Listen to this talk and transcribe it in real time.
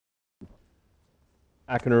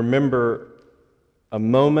I can remember a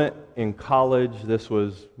moment in college, this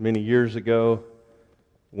was many years ago,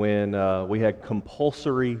 when we had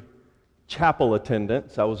compulsory chapel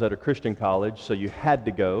attendance. I was at a Christian college, so you had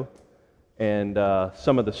to go. And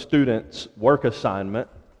some of the students' work assignment,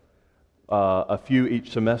 a few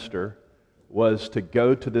each semester, was to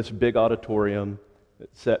go to this big auditorium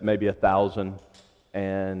that set maybe 1,000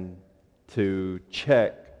 and to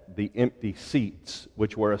check the empty seats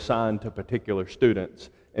which were assigned to particular students.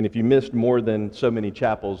 And if you missed more than so many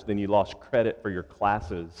chapels, then you lost credit for your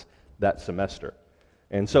classes that semester.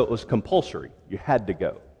 And so it was compulsory. You had to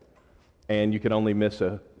go. And you could only miss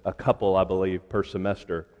a couple, I believe, per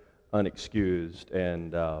semester unexcused.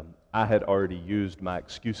 And I had already used my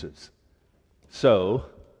excuses. So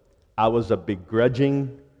I was a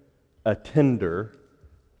begrudging attender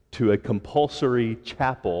to a compulsory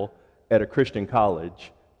chapel at a Christian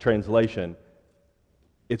college. Translation,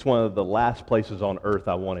 it's one of the last places on earth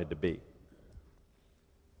I wanted to be.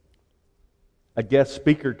 A guest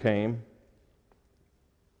speaker came,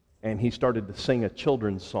 and he started to sing a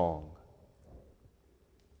children's song.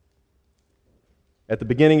 At the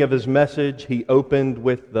beginning of his message, he opened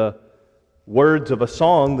with the words of a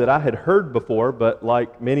song that I had heard before, but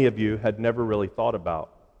like many of you, had never really thought about.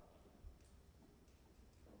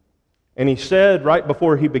 And he said, right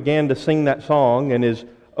before he began to sing that song, in his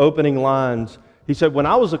opening lines, he said, "When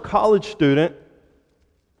I was a college student,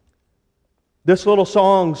 this little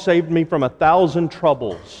song saved me from 1,000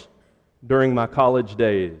 troubles during my college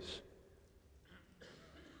days.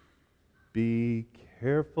 Be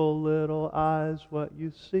careful, little eyes, what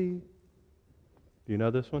you see." Do you know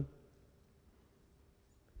this one?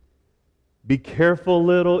 Be careful,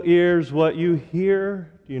 little ears, what you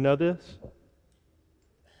hear. Do you know this?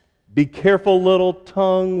 Be careful, little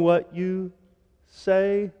tongue, what you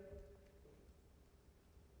say.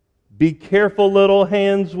 Be careful, little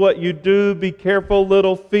hands, what you do. Be careful,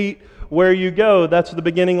 little feet, where you go. That's the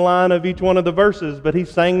beginning line of each one of the verses, but he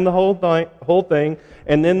sang the whole thing.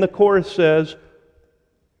 And then the chorus says,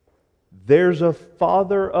 "There's a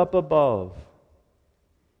Father up above,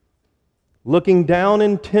 looking down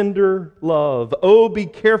in tender love. Oh, be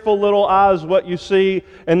careful, little eyes, what you see."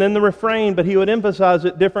 And then the refrain, but he would emphasize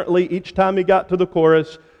it differently each time he got to the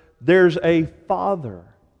chorus. There's a Father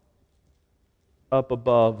up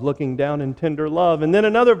above, looking down in tender love. And then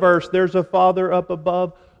another verse, there's a Father up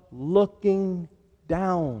above, looking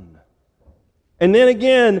down. And then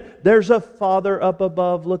again, there's a Father up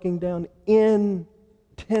above, looking down in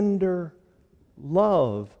tender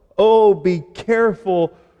love. Oh, be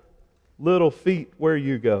careful, little feet, where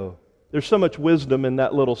you go. There's so much wisdom in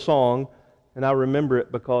that little song, and I remember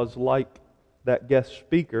it because, like that guest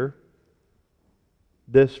speaker,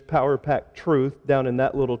 this power-packed truth down in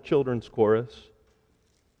that little children's chorus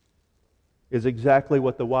is exactly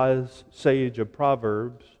what the wise sage of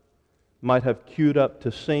Proverbs might have queued up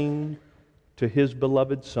to sing to his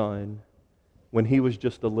beloved son when he was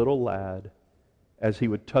just a little lad, as he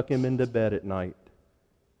would tuck him into bed at night.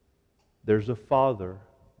 There's a Father.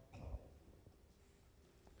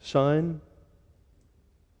 Son,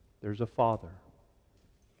 there's a Father.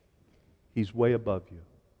 He's way above you.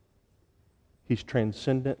 He's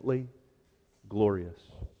transcendently glorious.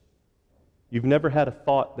 You've never had a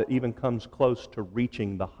thought that even comes close to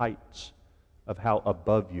reaching the heights of how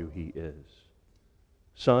above you He is.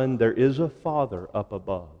 Son, there is a Father up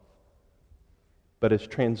above. But as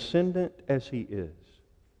transcendent as He is,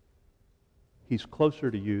 He's closer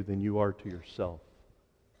to you than you are to yourself.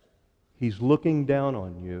 He's looking down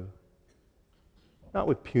on you, not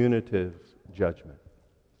with punitive judgment.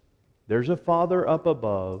 There's a Father up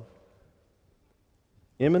above,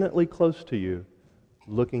 eminently close to you,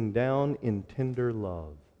 looking down in tender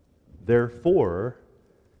love. Therefore,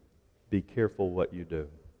 be careful what you do.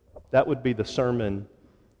 That would be the sermon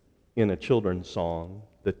in a children's song.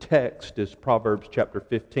 The text is Proverbs chapter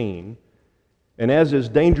 15. And as is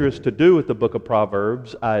dangerous to do with the book of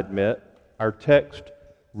Proverbs, I admit, our text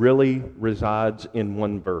really resides in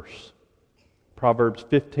one verse. Proverbs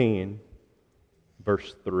 15,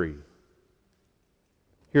 verse 3.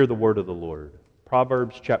 Hear the word of the Lord.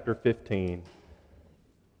 Proverbs chapter 15,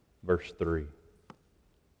 verse 3.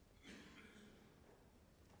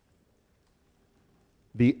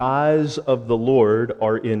 The eyes of the Lord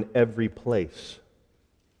are in every place,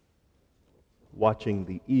 watching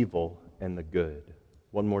the evil and the good.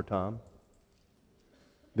 One more time.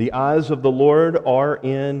 The eyes of the Lord are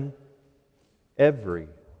in every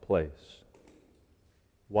place,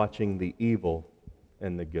 watching the evil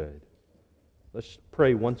and the good. Let's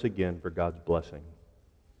pray once again for God's blessing.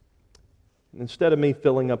 And instead of me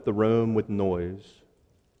filling up the room with noise,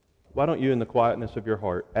 Why don't you, in the quietness of your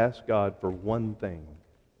heart, ask God for one thing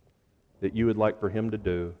that you would like for Him to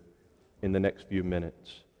do in the next few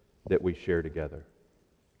minutes that we share together?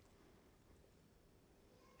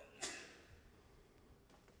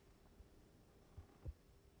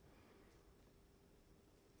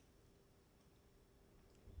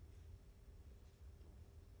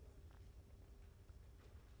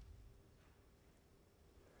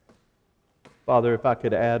 Father, if I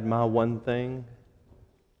could add my one thing,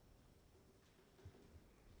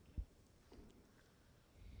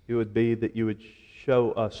 it would be that you would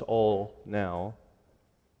show us all now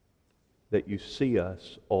that you see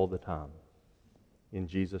us all the time. In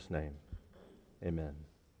Jesus' name, amen.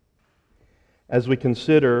 As we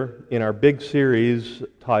consider in our big series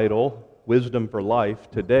title, Wisdom for Life,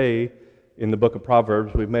 today in the book of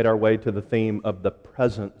Proverbs, we've made our way to the theme of the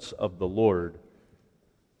presence of the Lord.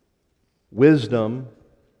 Wisdom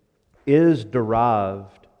is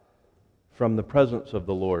derived from the presence of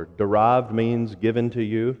the Lord. Derived means given to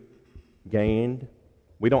you, gained.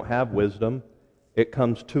 We don't have wisdom. It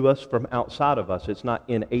comes to us from outside of us. It's not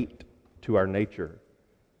innate to our nature.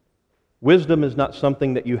 Wisdom is not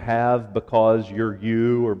something that you have because you're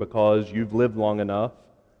you or because you've lived long enough.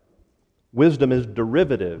 Wisdom is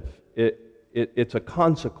derivative. It's a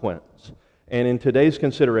consequence. And in today's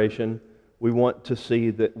consideration, we want to see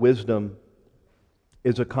that wisdom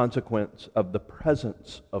is a consequence of the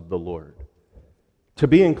presence of the Lord. To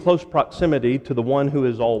be in close proximity to the one who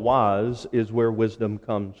is all wise is where wisdom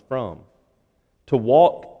comes from. To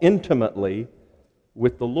walk intimately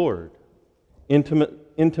with the Lord,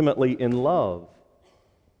 intimately in love,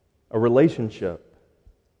 a relationship.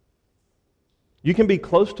 You can be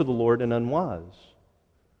close to the Lord and unwise.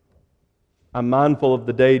 I'm mindful of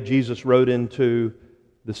the day Jesus rode into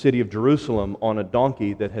the city of Jerusalem on a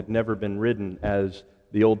donkey that had never been ridden, as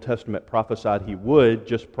the Old Testament prophesied he would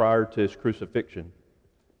just prior to his crucifixion.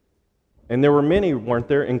 And there were many, weren't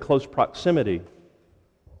there, in close proximity.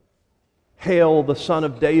 Hail the Son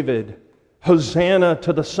of David. Hosanna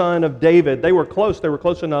to the Son of David. They were close. They were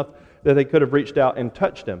close enough that they could have reached out and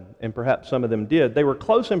touched him, and perhaps some of them did. They were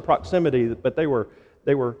close in proximity, but they were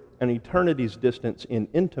an eternity's distance in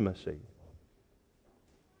intimacy.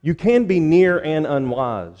 You can be near and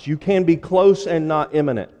unwise. You can be close and not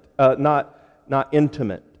imminent, not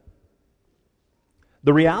intimate.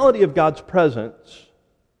 The reality of God's presence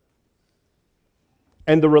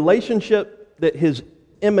and the relationship that His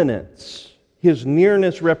immanence, His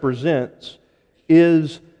nearness represents,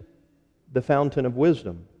 is the fountain of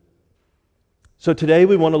wisdom. So today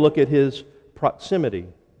we want to look at His proximity,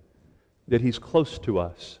 that He's close to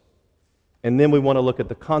us. And then we want to look at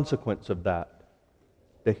the consequence of that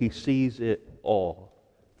He sees it all.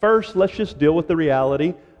 First, let's just deal with the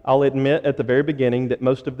reality. I'll admit at the very beginning that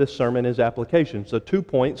most of this sermon is application. So 2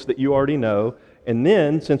 points that you already know, and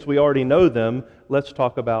then, since we already know them, let's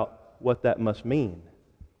talk about what that must mean.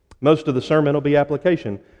 Most of the sermon will be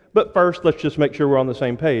application. But first, let's just make sure we're on the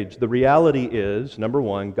same page. The reality is, number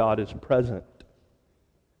one, God is present.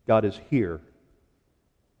 God is here.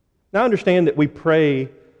 Now, understand that we pray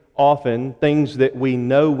often things that we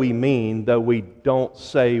know we mean, though we don't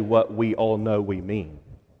say what we all know we mean.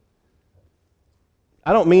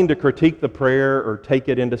 I don't mean to critique the prayer or take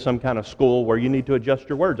it into some kind of school where you need to adjust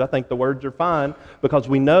your words. I think the words are fine because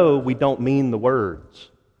we know we don't mean the words.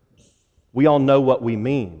 We all know what we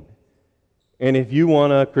mean. And if you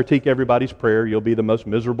want to critique everybody's prayer, you'll be the most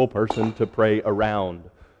miserable person to pray around.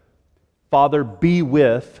 Father, be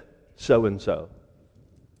with so-and-so.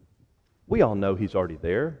 We all know He's already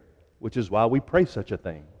there, which is why we pray such a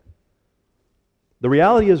thing. The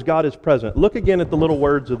reality is God is present. Look again at the little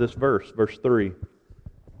words of this verse, verse 3.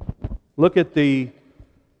 Look at the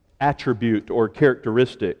attribute or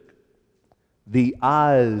characteristic. The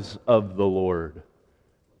eyes of the Lord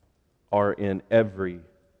are in every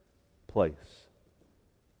place.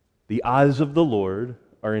 The eyes of the Lord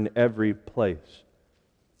are in every place.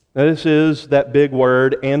 Now, this is that big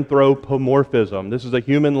word, anthropomorphism. This is a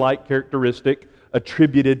human-like characteristic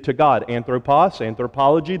attributed to God. Anthropos,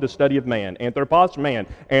 anthropology, the study of man. Anthropos, man.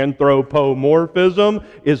 Anthropomorphism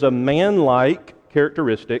is a man-like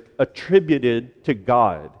characteristic attributed to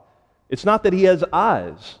God. It's not that He has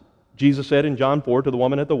eyes. Jesus said in John 4 to the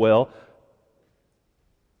woman at the well,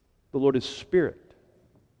 the Lord is Spirit.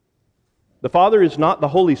 The Father is not the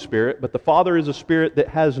Holy Spirit, but the Father is a Spirit that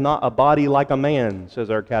has not a body like a man, says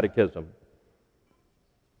our catechism.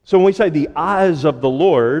 So when we say the eyes of the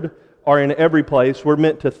Lord are in every place, we're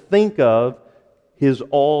meant to think of His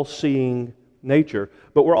all-seeing nature.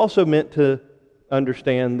 But we're also meant to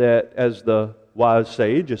understand that, as the wise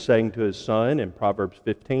sage is saying to his son in Proverbs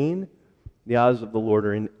 15, The eyes of the Lord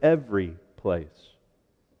are in every place.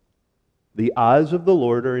 The eyes of the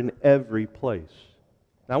Lord are in every place.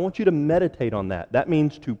 Now I want you to meditate on that. That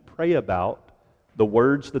means to pray about the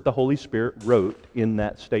words that the Holy Spirit wrote in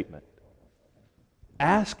that statement.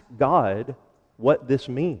 Ask God what this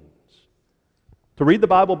means. To read the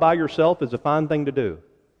Bible by yourself is a fine thing to do,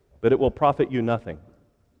 but it will profit you nothing.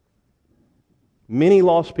 Many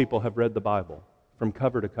lost people have read the Bible from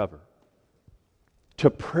cover to cover. To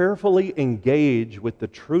prayerfully engage with the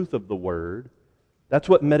truth of the Word, that's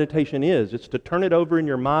what meditation is. It's to turn it over in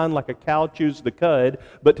your mind like a cow chews the cud,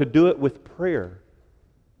 but to do it with prayer.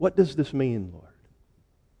 What does this mean, Lord?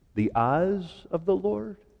 The eyes of the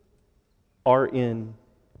Lord are in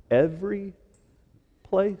every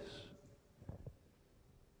place.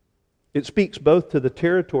 It speaks both to the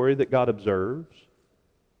territory that God observes,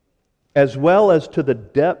 as well as to the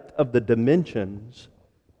depth of the dimensions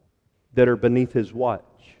that are beneath His watch.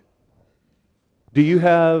 Do you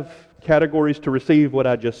have categories to receive what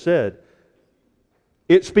I just said?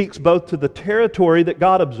 It speaks both to the territory that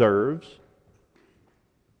God observes,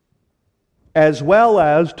 as well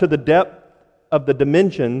as to the depth of the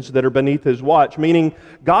dimensions that are beneath His watch, meaning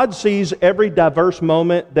God sees every diverse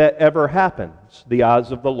moment that ever happens. The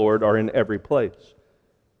eyes of the Lord are in every place.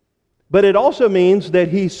 But it also means that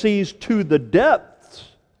He sees to the depths,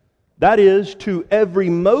 that is, to every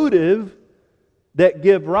motive that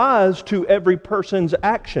give rise to every person's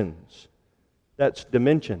actions. That's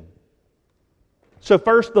dimension. So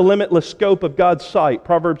first, the limitless scope of God's sight.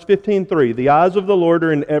 Proverbs 15:3, the eyes of the Lord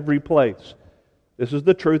are in every place. This is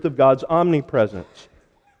the truth of God's omnipresence.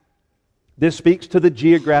 This speaks to the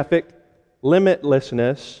geographic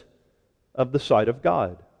limitlessness of the sight of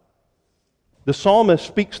God. The psalmist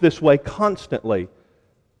speaks this way constantly.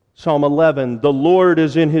 Psalm 11, the Lord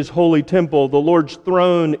is in His holy temple, the Lord's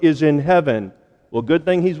throne is in heaven. Well, good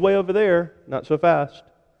thing He's way over there, not so fast.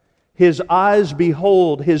 His eyes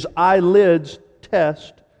behold, His eyelids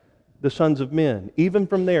test the sons of men. Even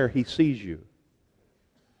from there, He sees you.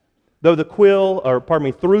 Through the quill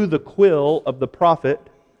of the prophet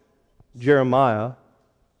Jeremiah,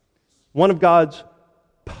 one of God's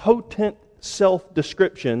potent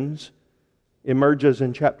self-descriptions emerges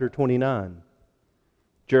in chapter 29.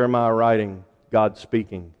 Jeremiah writing, God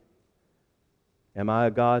speaking. Am I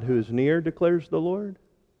a God who is near, declares the Lord,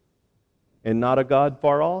 and not a God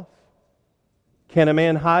far off? Can a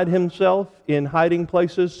man hide himself in hiding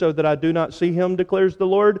places so that I do not see him, declares the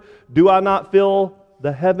Lord? Do I not fill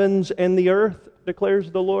the heavens and the earth, declares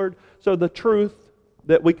the Lord? So the truth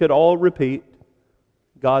that we could all repeat,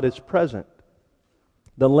 God is present.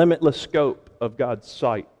 The limitless scope of God's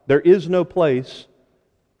sight. There is no place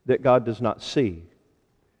that God does not see.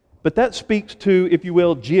 But that speaks to, if you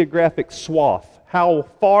will, geographic swath. How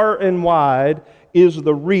far and wide is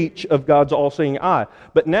the reach of God's all-seeing eye.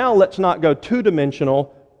 But now let's not go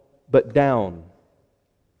two-dimensional, but down.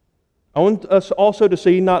 I want us also to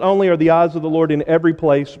see not only are the eyes of the Lord in every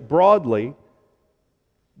place broadly,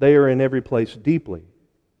 they are in every place deeply.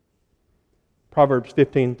 Proverbs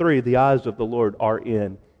 15:3, the eyes of the Lord are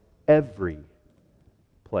in every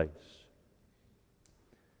place.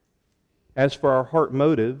 As for our heart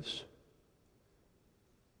motives,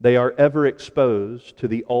 they are ever exposed to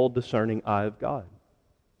the all-discerning eye of God.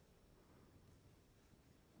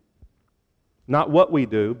 Not what we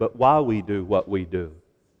do, but why we do what we do.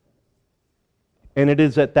 And it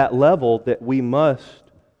is at that level that we must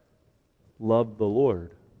love the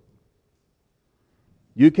Lord.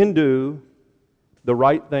 You can do the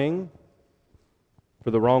right thing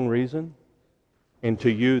for the wrong reason, and to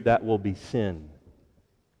you that will be sin.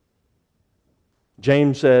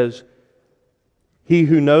 James says, he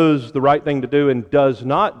who knows the right thing to do and does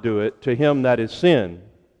not do it, to him that is sin.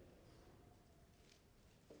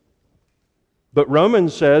 But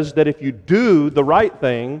Romans says that if you do the right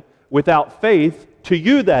thing without faith, to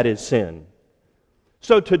you that is sin.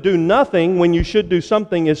 So to do nothing when you should do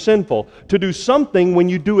something is sinful. To do something when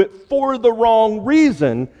you do it for the wrong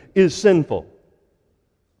reason is sinful.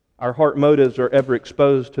 Our heart motives are ever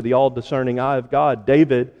exposed to the all-discerning eye of God.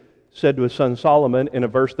 David said to his son Solomon in a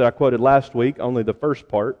verse that I quoted last week, only the first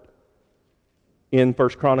part, in 1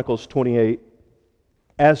 Chronicles 28,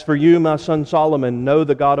 as for you, my son Solomon, know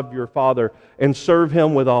the God of your father and serve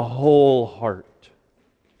Him with a whole heart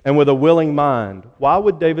and with a willing mind. Why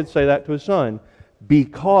would David say that to his son?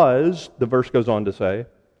 Because, the verse goes on to say,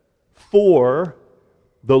 for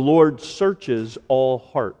the Lord searches all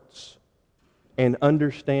hearts and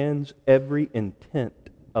understands every intent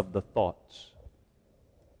of the thoughts.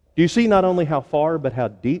 Do you see not only how far, but how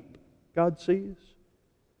deep God sees?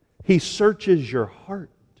 He searches your heart.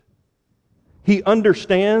 He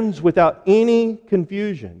understands without any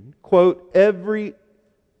confusion, quote, every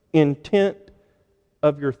intent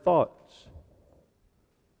of your thoughts.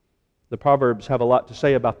 The Proverbs have a lot to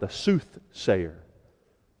say about the soothsayer,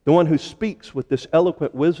 the one who speaks with this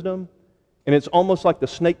eloquent wisdom, and it's almost like the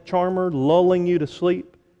snake charmer lulling you to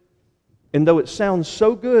sleep. And though it sounds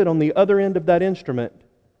so good on the other end of that instrument,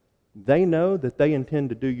 they know that they intend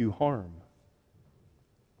to do you harm.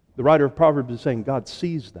 The writer of Proverbs is saying God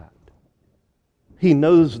sees that. He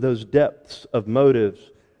knows those depths of motives.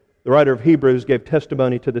 The writer of Hebrews gave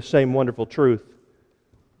testimony to the same wonderful truth.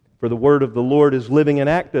 For the word of the Lord is living and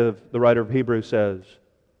active, the writer of Hebrews says,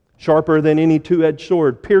 sharper than any two-edged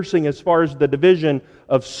sword, piercing as far as the division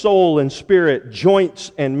of soul and spirit,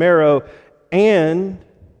 joints and marrow, and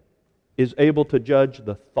is able to judge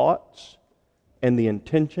the thoughts and the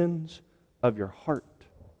intentions of your heart.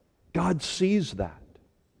 God sees that.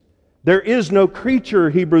 There is no creature,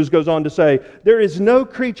 Hebrews goes on to say, there is no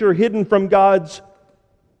creature hidden from God's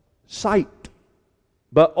sight,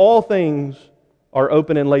 but all things are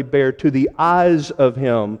open and laid bare to the eyes of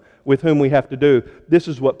Him with whom we have to do. This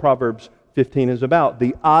is what Proverbs 15 is about.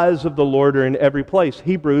 The eyes of the Lord are in every place.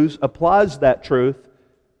 Hebrews applies that truth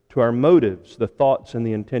to our motives, the thoughts and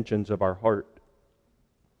the intentions of our heart.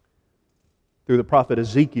 Through the prophet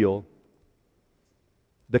Ezekiel,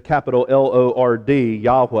 the capital L-O-R-D,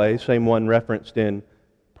 Yahweh, same one referenced in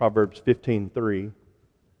Proverbs 15:3,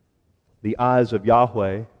 the eyes of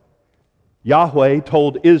Yahweh. Yahweh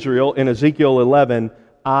told Israel in Ezekiel 11,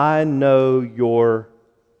 I know your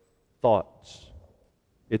thoughts.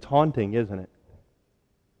 It's haunting, isn't it?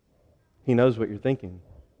 He knows what you're thinking.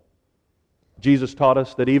 Jesus taught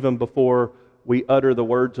us that even before we utter the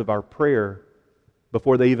words of our prayer,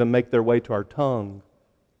 before they even make their way to our tongue,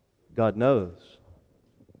 God knows.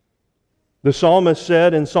 The psalmist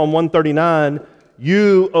said in Psalm 139,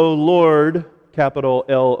 You, O Lord, capital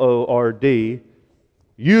L-O-R-D,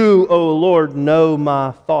 You, O Lord, know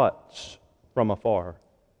my thoughts from afar.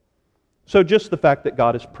 So just the fact that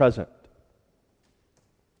God is present.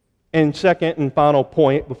 And second and final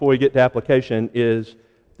point before we get to application is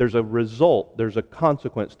there's a result, there's a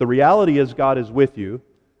consequence. The reality is God is with you,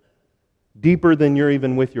 deeper than you're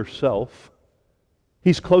even with yourself.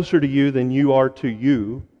 He's closer to you than you are to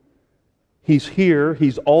you. He's here.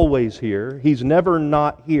 He's always here. He's never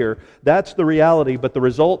not here. That's the reality, but the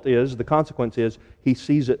result is, the consequence is, He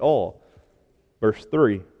sees it all. Verse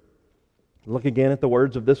 3. Look again at the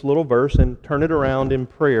words of this little verse and turn it around in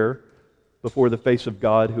prayer before the face of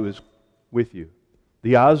God who is with you.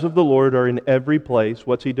 The eyes of the Lord are in every place.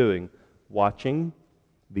 What's He doing? Watching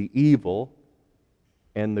the evil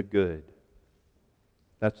and the good.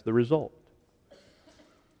 That's the result.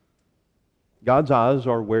 God's eyes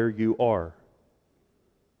are where you are.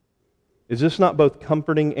 Is this not both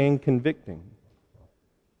comforting and convicting?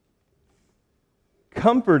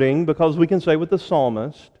 Comforting because we can say with the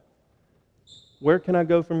psalmist, where can I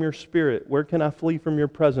go from your spirit? Where can I flee from your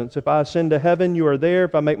presence? If I ascend to heaven, you are there.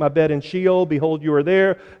 If I make my bed in Sheol, behold, you are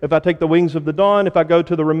there. If I take the wings of the dawn, if I go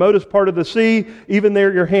to the remotest part of the sea, even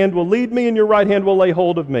there your hand will lead me and your right hand will lay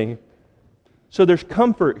hold of me. So there's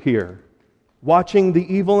comfort here, watching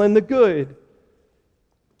the evil and the good.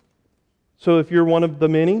 So if you're one of the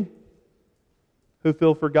many who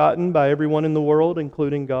feel forgotten by everyone in the world,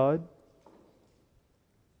 including God,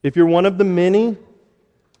 if you're one of the many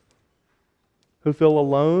who feel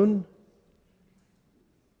alone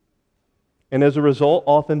and as a result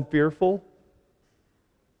often fearful,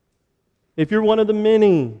 if you're one of the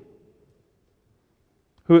many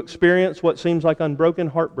who experience what seems like unbroken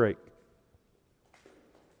heartbreak,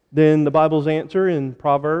 then the Bible's answer in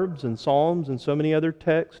Proverbs and Psalms and so many other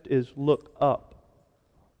texts is look up.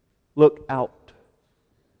 Look out.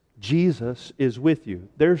 Jesus is with you.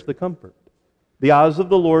 There's the comfort. The eyes of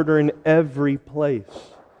the Lord are in every place.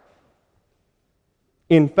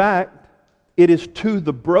 In fact, it is to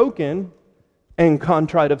the broken and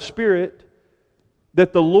contrite of spirit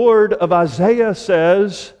that the Lord of Isaiah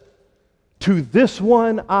says, to this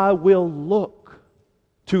one I will look.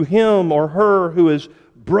 To him or her who is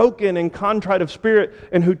broken and contrite of spirit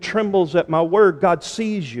and who trembles at my word. God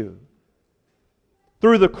sees you.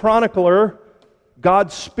 Through the chronicler,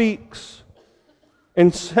 God speaks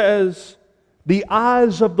and says, the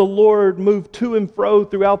eyes of the Lord move to and fro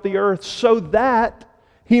throughout the earth so that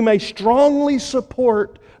He may strongly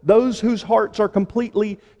support those whose hearts are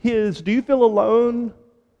completely His. Do you feel alone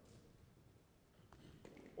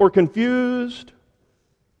or confused?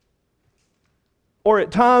 Or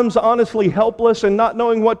at times honestly helpless and not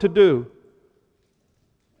knowing what to do?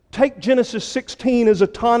 Take Genesis 16 as a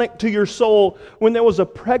tonic to your soul when there was a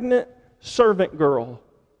pregnant servant girl.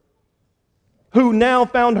 who now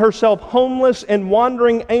found herself homeless and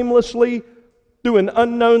wandering aimlessly through an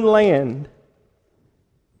unknown land.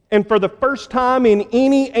 And for the first time in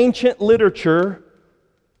any ancient literature,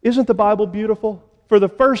 isn't the Bible beautiful? For the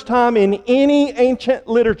first time in any ancient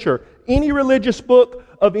literature, any religious book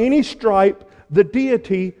of any stripe, the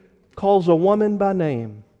deity calls a woman by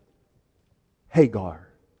name. Hagar.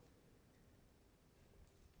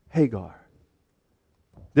 Hagar.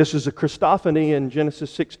 This is a Christophany in Genesis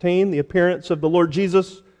 16, the appearance of the Lord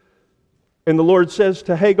Jesus. And the Lord says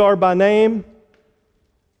to Hagar by name,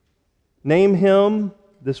 name him,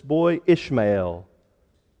 this boy, Ishmael.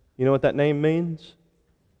 You know what that name means?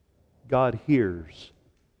 God hears.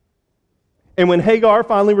 And when Hagar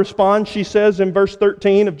finally responds, she says in verse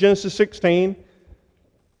 13 of Genesis 16,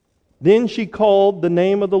 then she called the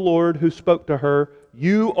name of the Lord who spoke to her,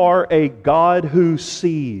 you are a God who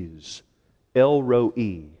sees. El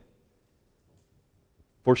Roi.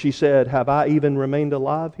 For she said, have I even remained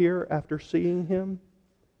alive here after seeing him?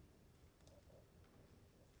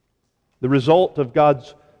 The result of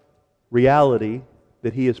God's reality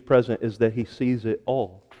that He is present is that He sees it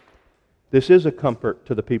all. This is a comfort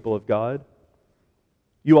to the people of God.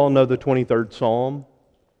 You all know the 23rd Psalm,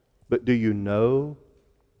 but do you know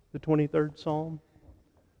the 23rd Psalm?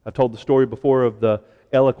 I've told the story before of the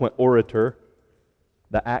eloquent orator,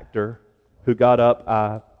 the actor, who got up,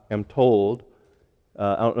 I am told,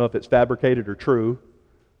 I don't know if it's fabricated or true,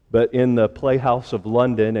 but in the Playhouse of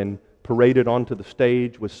London and paraded onto the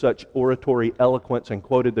stage with such oratory eloquence and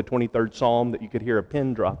quoted the 23rd Psalm that you could hear a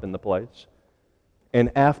pin drop in the place.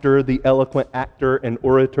 And after the eloquent actor and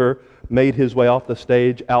orator made his way off the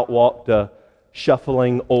stage, out walked a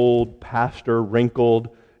shuffling old pastor, wrinkled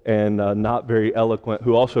and not very eloquent,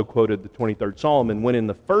 who also quoted the 23rd Psalm. And when in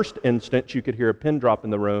the first instance you could hear a pin drop in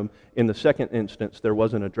the room, in the second instance there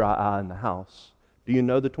wasn't a dry eye in the house. Do you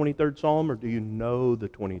know the 23rd Psalm, or do you know the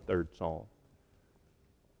 23rd Psalm?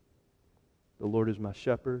 The Lord is my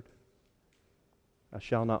shepherd, I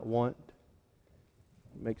shall not want.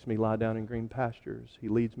 He makes me lie down in green pastures. He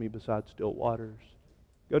leads me beside still waters.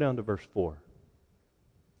 Go down to verse 4.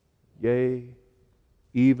 Yea,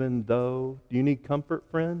 even though, do you need comfort,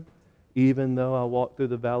 friend? Even though I walk through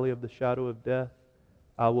the valley of the shadow of death,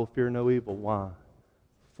 I will fear no evil. Why?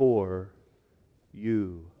 For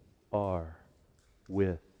you are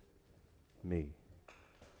with me.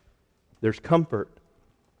 There's comfort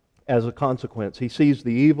as a consequence. He sees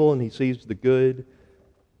the evil and He sees the good.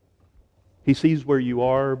 He sees where you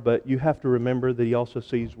are, but you have to remember that He also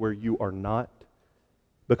sees where you are not.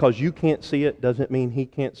 Because you can't see it doesn't mean He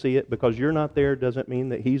can't see it. Because you're not there doesn't mean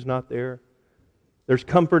that He's not there. There's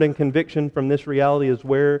comfort and conviction from this reality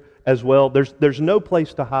as well. There's no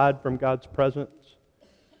place to hide from God's presence.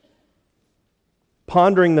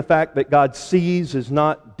 Pondering the fact that God sees is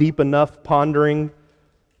not deep enough pondering.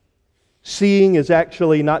 Seeing is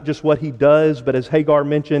actually not just what He does, but as Hagar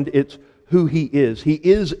mentioned, it's who He is. He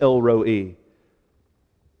is El Roi.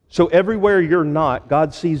 So everywhere you're not,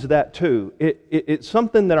 God sees that too. It's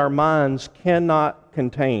something that our minds cannot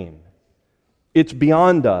contain. It's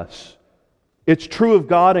beyond us. It's true of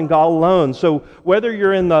God and God alone. So whether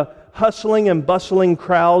you're in the hustling and bustling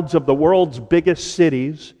crowds of the world's biggest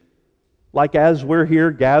cities, like as we're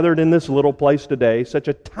here gathered in this little place today, such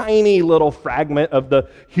a tiny little fragment of the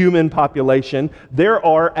human population, there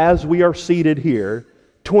are, as we are seated here,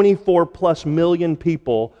 24 plus million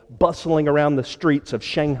people bustling around the streets of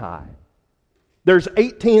Shanghai. There's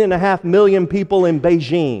 18.5 million people in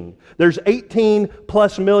Beijing. There's 18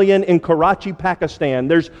 plus million in Karachi, Pakistan.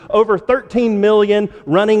 There's over 13 million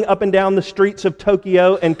running up and down the streets of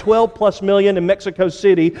Tokyo and 12 plus million in Mexico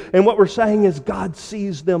City. And what we're saying is God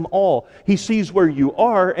sees them all. He sees where you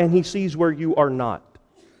are and He sees where you are not.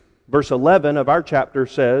 Verse 11 of our chapter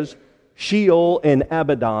says, Sheol and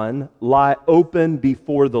Abaddon lie open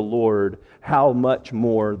before the Lord. How much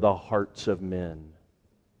more the hearts of men?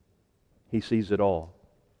 He sees it all.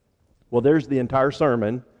 Well, there's the entire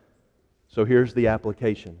sermon. So here's the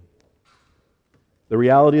application. The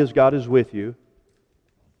reality is God is with you,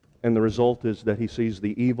 and the result is that He sees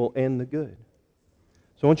the evil and the good.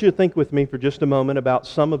 So I want you to think with me for just a moment about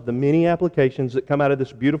some of the many applications that come out of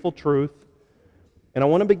this beautiful truth. And I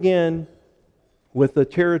want to begin with the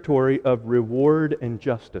territory of reward and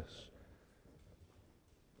justice.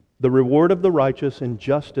 The reward of the righteous and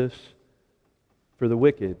justice for the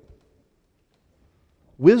wicked.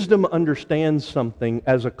 Wisdom understands something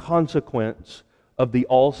as a consequence of the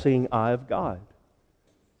all-seeing eye of God.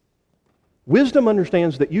 Wisdom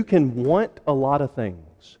understands that you can want a lot of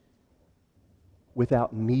things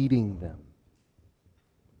without needing them.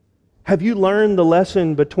 Have you learned the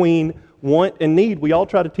lesson between want and need. We all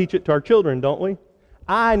try to teach it to our children, don't we?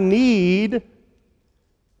 I need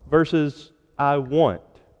versus I want.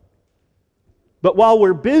 But while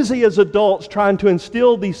we're busy as adults trying to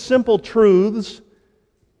instill these simple truths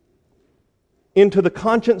into the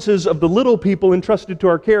consciences of the little people entrusted to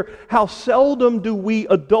our care, how seldom do we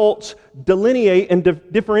adults delineate and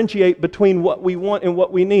differentiate between what we want and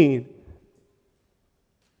what we need?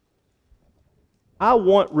 I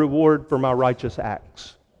want reward for my righteous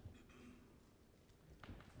acts.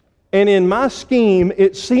 And in my scheme,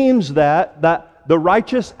 it seems that the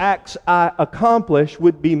righteous acts I accomplish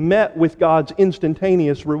would be met with God's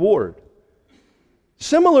instantaneous reward.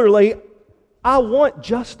 Similarly, I want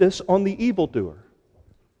justice on the evildoer.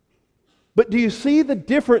 But do you see the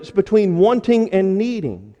difference between wanting and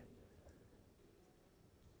needing?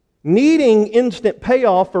 Needing instant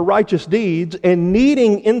payoff for righteous deeds and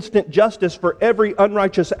needing instant justice for every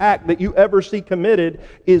unrighteous act that you ever see committed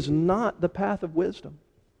is not the path of wisdom.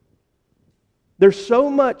 There's so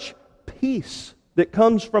much peace that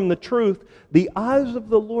comes from the truth. The eyes of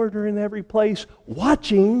the Lord are in every place,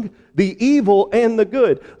 watching the evil and the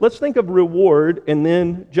good. Let's think of reward and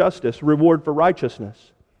then justice. Reward for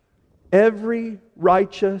righteousness. Every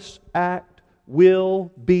righteous act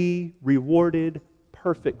will be rewarded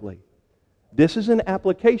perfectly. This is an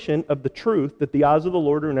application of the truth that the eyes of the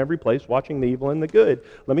Lord are in every place, watching the evil and the good.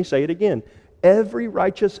 Let me say it again. Every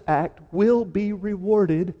righteous act will be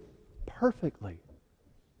rewarded perfectly.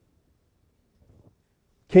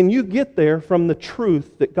 Can you get there from the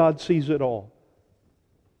truth that God sees it all?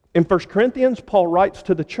 In 1 Corinthians, Paul writes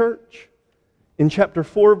to the church in chapter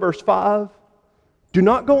 4, verse 5, "Do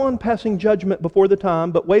not go on passing judgment before the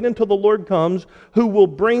time, but wait until the Lord comes, who will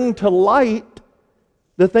bring to light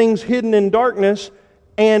the things hidden in darkness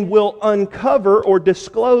and will uncover or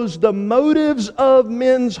disclose the motives of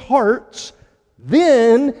men's hearts.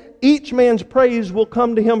 Then each man's praise will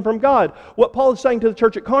come to him from God." What Paul is saying to the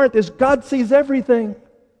church at Corinth is God sees everything.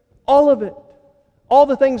 All of it. All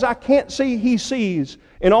the things I can't see, He sees.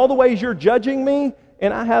 In all the ways you're judging me,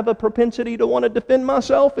 and I have a propensity to want to defend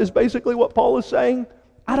myself, is basically what Paul is saying.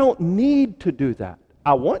 I don't need to do that.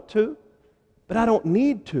 I want to, but I don't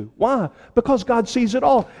need to. Why? Because God sees it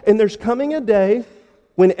all. And there's coming a day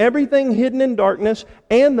when everything hidden in darkness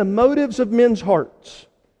and the motives of men's hearts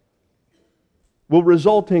will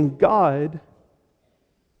result in God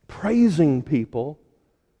praising people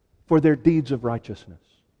for their deeds of righteousness.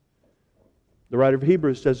 The writer of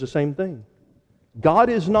Hebrews says the same thing. God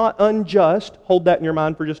is not unjust. Hold that in your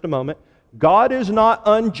mind for just a moment. God is not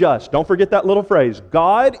unjust. Don't forget that little phrase.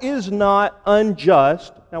 God is not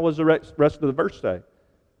unjust. Now, what does the rest of the verse say?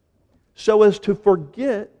 So as to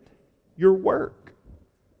forget your work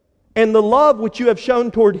and the love which you have shown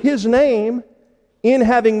toward His name in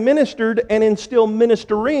having ministered and in still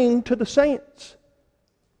ministering to the saints.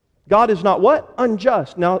 God is not what?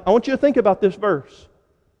 Unjust. Now, I want you to think about this verse.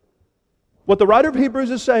 What the writer of Hebrews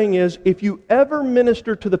is saying is, if you ever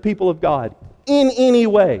minister to the people of God in any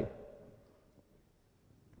way,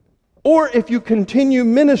 or if you continue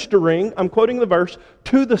ministering, I'm quoting the verse,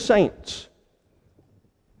 to the saints,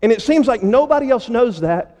 and it seems like nobody else knows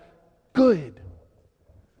that, good.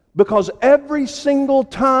 Because every single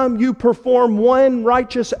time you perform one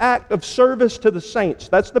righteous act of service to the saints,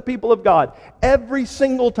 that's the people of God, every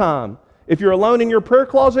single time, if you're alone in your prayer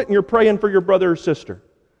closet and you're praying for your brother or sister,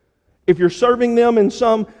 if you're serving them in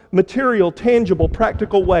some material, tangible,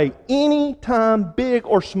 practical way, anytime, big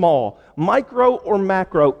or small, micro or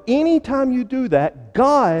macro, anytime you do that,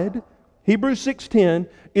 God, Hebrews 6:10,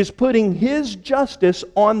 is putting His justice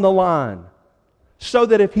on the line. So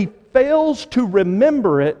that if He fails to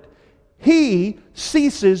remember it, He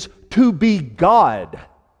ceases to be God.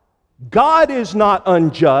 God is not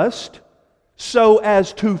unjust so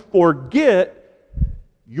as to forget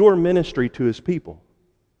your ministry to His people.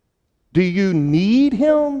 Do you need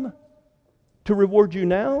Him to reward you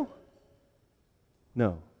now?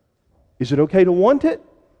 No. Is it okay to want it?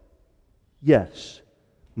 Yes.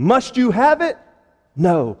 Must you have it?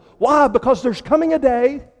 No. Why? Because there's coming a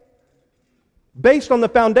day based on the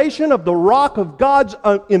foundation of the rock of God's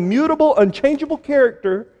immutable, unchangeable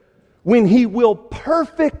character when He will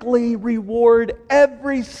perfectly reward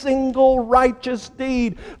every single righteous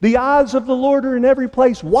deed. The eyes of the Lord are in every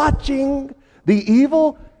place, watching the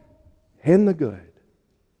evil and the good.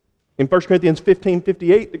 In 1 Corinthians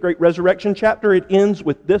 15:58, the great resurrection chapter, it ends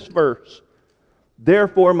with this verse.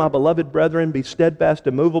 Therefore, my beloved brethren, be steadfast,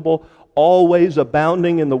 immovable, always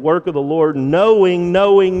abounding in the work of the Lord, knowing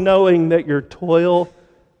that your toil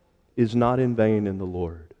is not in vain in the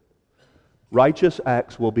Lord. Righteous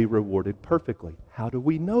acts will be rewarded perfectly. How do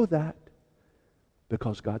we know that?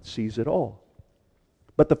 because God sees it all.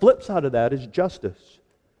 But the flip side of that is justice.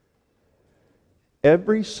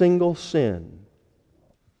 Every single sin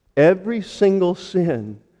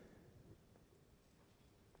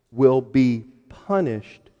will be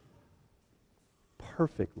punished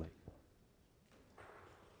perfectly.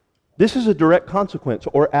 This is a direct consequence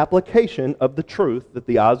or application of the truth that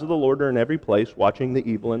the eyes of the Lord are in every place, watching the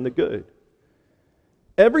evil and the good.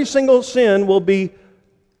 Every single sin will be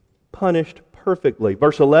punished perfectly.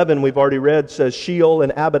 Verse 11, we've already read, says, Sheol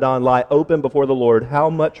and Abaddon lie open before the Lord. How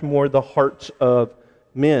much more the hearts of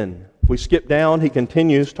men? If we skip down, he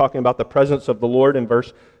continues talking about the presence of the Lord in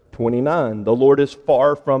verse 29. The Lord is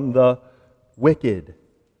far from the wicked,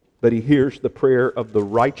 but he hears the prayer of the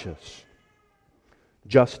righteous.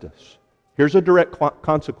 Justice. Here's a direct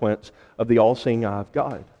consequence of the all-seeing eye of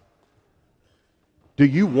God. Do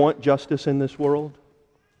you want justice in this world?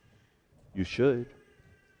 You should.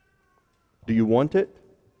 Do you want it?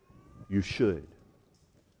 You should.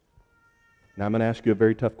 Now I'm going to ask you a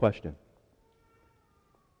very tough question.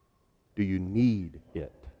 Do you need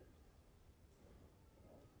it?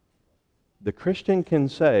 The Christian can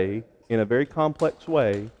say, in a very complex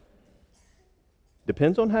way,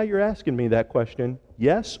 depends on how you're asking me that question,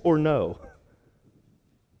 yes or no.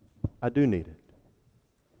 I do need it.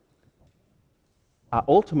 I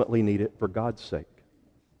ultimately need it for God's sake,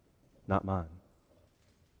 not mine.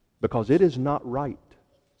 Because it is not right.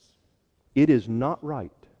 It is not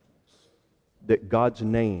right that God's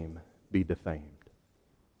name be defamed.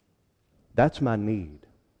 That's my need.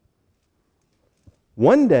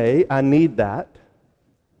 One day I need that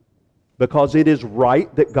because it is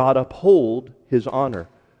right that God uphold His honor.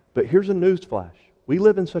 But here's a news flash. We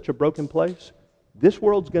live in such a broken place. This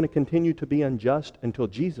world's going to continue to be unjust until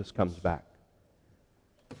Jesus comes back.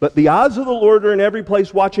 But the eyes of the Lord are in every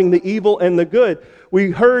place, watching the evil and the good.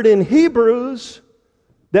 We heard in Hebrews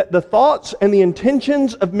that the thoughts and the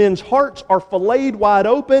intentions of men's hearts are filleted wide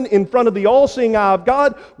open in front of the all-seeing eye of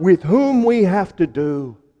God, with whom we have to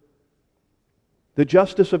do. The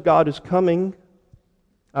justice of God is coming.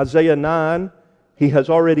 Isaiah 9, He has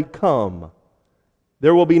already come.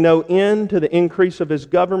 There will be no end to the increase of His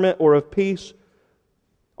government or of peace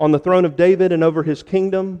on the throne of David and over His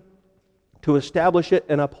kingdom, to establish it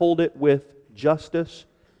and uphold it with justice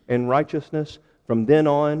and righteousness from then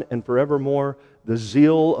on and forevermore. The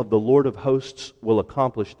zeal of the Lord of hosts will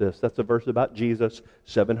accomplish this. That's a verse about Jesus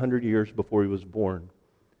 700 years before He was born.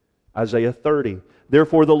 Isaiah 30.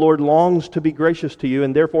 Therefore the Lord longs to be gracious to you,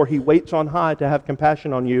 and therefore He waits on high to have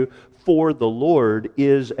compassion on you. For the Lord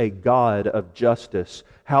is a God of justice.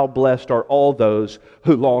 How blessed are all those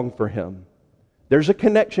who long for Him. There's a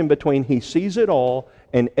connection between He sees it all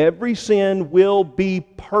and every sin will be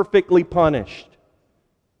perfectly punished.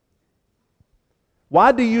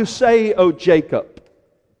 Why do you say, O Jacob?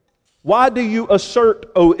 Why do you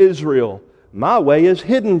assert, O Israel? My way is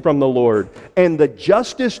hidden from the Lord, and the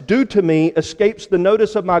justice due to me escapes the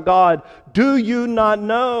notice of my God. Do you not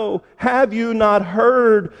know? Have you not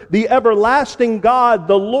heard? The everlasting God,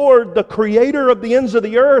 the Lord, the creator of the ends of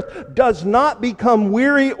the earth, does not become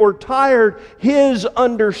weary or tired. His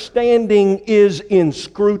understanding is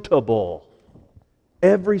inscrutable.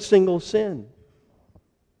 Every single sin.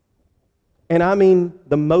 And I mean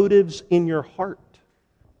the motives in your heart.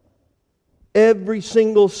 Every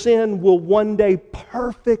single sin will one day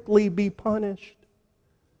perfectly be punished.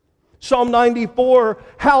 Psalm 94,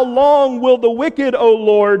 how long will the wicked, O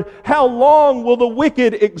Lord, how long will the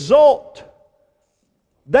wicked exult?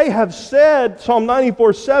 They have said, Psalm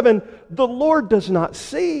 94:7, the Lord does not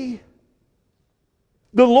see.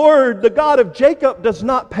 The Lord, the God of Jacob, does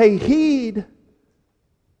not pay heed.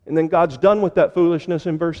 And then God's done with that foolishness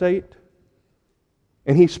in verse 8.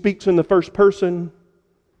 And He speaks in the first person.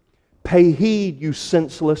 Pay heed, you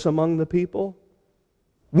senseless among the people.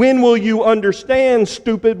 When will you understand,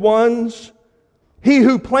 stupid ones? He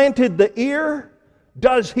who planted the ear,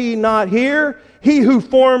 does he not hear? He who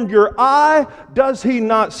formed your eye, does he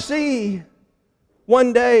not see?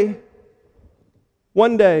 One day,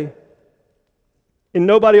 and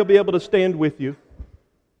nobody will be able to stand with you.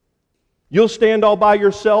 You'll stand all by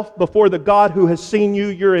yourself before the God who has seen you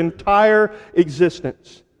your entire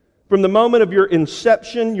existence. From the moment of your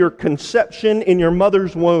inception, your conception in your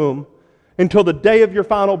mother's womb, until the day of your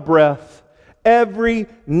final breath, every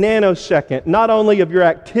nanosecond, not only of your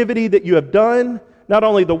activity that you have done, not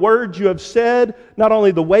only the words you have said, not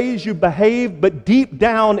only the ways you behave, but deep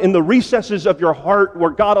down in the recesses of your heart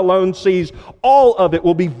where God alone sees, all of it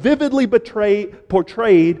will be vividly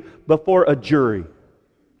portrayed before a jury.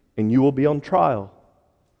 And you will be on trial.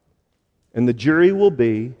 And the jury will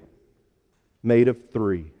be made of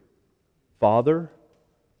three: Father,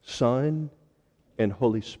 Son, and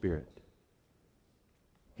Holy Spirit.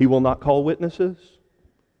 He will not call witnesses.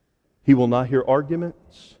 He will not hear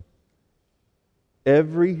arguments.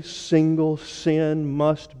 Every single sin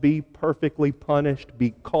must be perfectly punished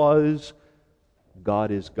because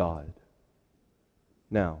God is God.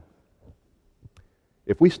 Now,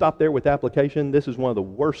 if we stop there with application, this is one of the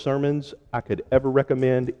worst sermons I could ever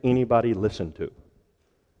recommend anybody listen to.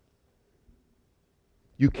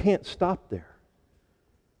 You can't stop there.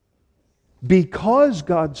 Because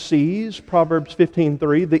God sees, Proverbs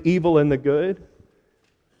 15:3, the evil and the good,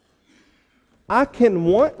 I can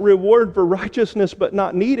want reward for righteousness but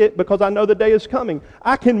not need it because I know the day is coming.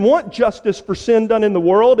 I can want justice for sin done in the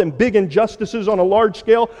world and big injustices on a large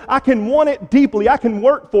scale. I can want it deeply. I can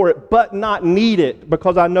work for it but not need it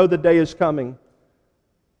because I know the day is coming.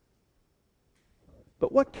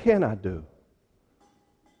 But what can I do?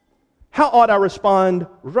 How ought I respond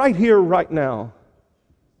right here, right now?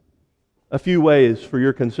 A few ways for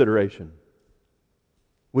your consideration.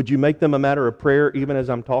 Would you make them a matter of prayer even as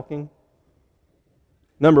I'm talking?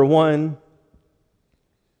 Number one,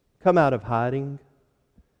 come out of hiding.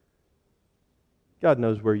 God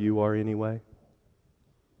knows where you are anyway.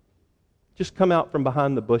 Just come out from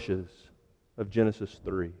behind the bushes of Genesis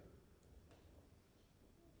 3.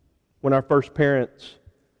 When our first parents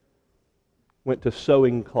went to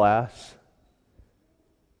sewing class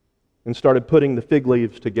and started putting the fig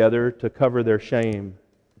leaves together to cover their shame,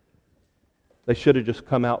 they should have just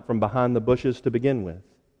come out from behind the bushes to begin with.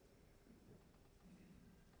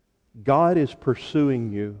 God is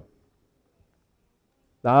pursuing you.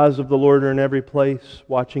 The eyes of the Lord are in every place,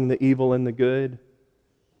 watching the evil and the good.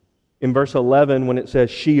 In verse 11, when it says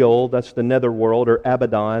Sheol, that's the netherworld, or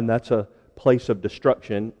Abaddon, that's a place of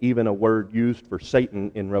destruction, even a word used for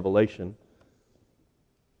Satan in Revelation.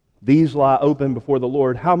 These lie open before the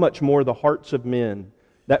Lord. How much more the hearts of men?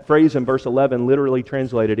 That phrase in verse 11, literally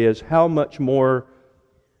translated, is how much more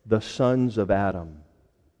the sons of Adam,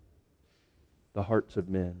 the hearts of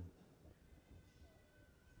men.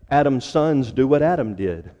 Adam's sons do what Adam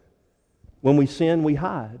did. When we sin, we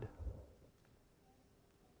hide.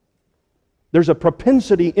 There's a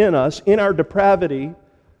propensity in us, in our depravity,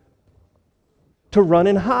 to run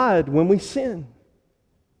and hide when we sin.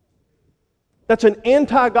 That's an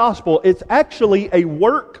anti-gospel. It's actually a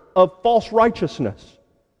work of false righteousness.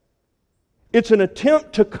 It's an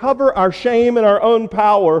attempt to cover our shame and our own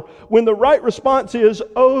power when the right response is,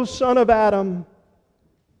 "Oh, son of Adam,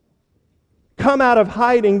 come out of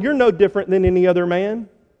hiding. You're no different than any other man.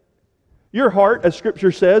 Your heart, as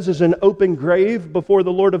Scripture says, is an open grave before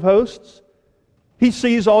the Lord of hosts. He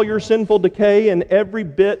sees all your sinful decay, and every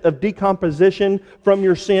bit of decomposition from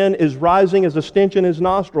your sin is rising as a stench in His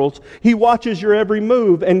nostrils. He watches your every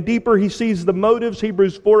move, and deeper He sees the motives,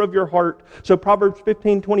 Hebrews 4, of your heart." So Proverbs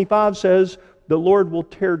 15:25 says, "The Lord will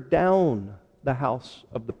tear down the house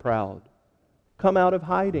of the proud." Come out of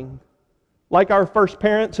hiding. Like our first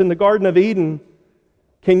parents in the Garden of Eden,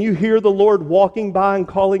 can you hear the Lord walking by and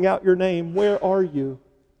calling out your name? Where are you?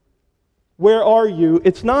 Where are you?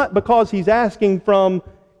 It's not because He's asking from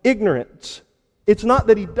ignorance. It's not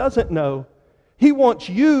that He doesn't know. He wants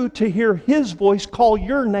you to hear His voice call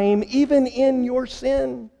your name even in your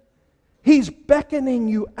sin. He's beckoning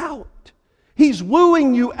you out. He's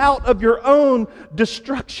wooing you out of your own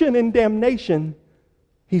destruction and damnation.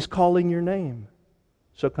 He's calling your name.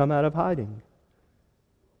 So come out of hiding.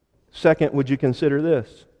 Second, would you consider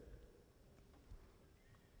this?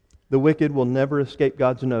 The wicked will never escape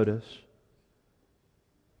God's notice.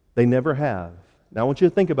 They never have. Now I want you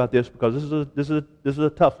to think about this because this is a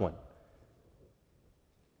tough one.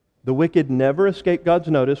 The wicked never escape God's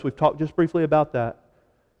notice. We've talked just briefly about that.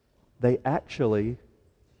 They actually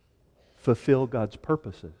fulfill God's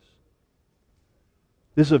purposes.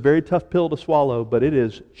 This is a very tough pill to swallow, but it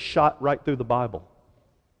is shot right through the Bible.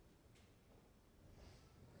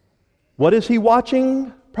 What is He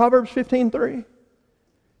watching? Proverbs 15:3.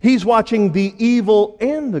 He's watching the evil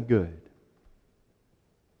and the good.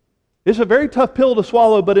 It's a very tough pill to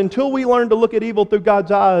swallow, but until we learn to look at evil through God's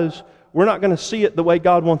eyes, we're not going to see it the way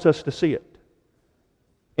God wants us to see it.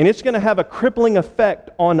 And it's going to have a crippling effect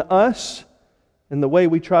on us and the way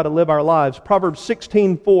we try to live our lives. Proverbs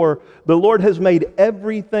 16:4, "The Lord has made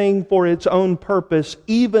everything for its own purpose,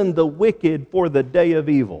 even the wicked for the day of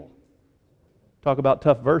evil." Talk about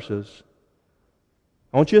tough verses.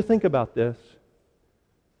 I want you to think about this.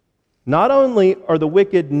 Not only are the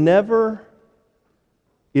wicked never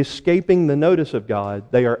escaping the notice of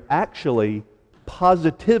God, they are actually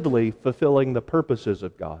positively fulfilling the purposes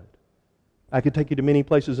of God. I could take you to many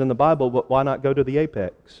places in the Bible, but why not go to the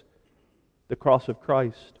apex? The cross of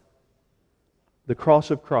Christ. The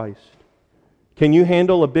cross of Christ. Can you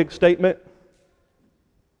handle a big statement?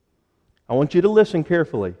 I want you to listen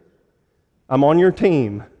carefully. I'm on your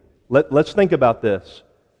team. Let's think about this.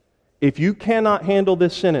 If you cannot handle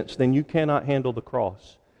this sentence, then you cannot handle the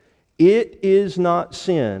cross. It is not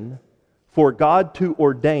sin for God to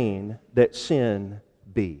ordain that sin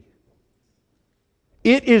be.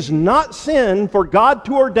 It is not sin for God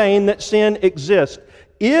to ordain that sin exists.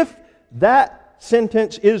 If that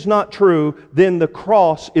sentence is not true, then the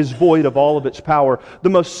cross is void of all of its power. The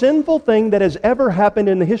most sinful thing that has ever happened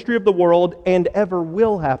in the history of the world and ever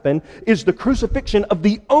will happen is the crucifixion of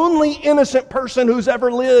the only innocent person who's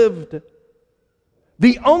ever lived.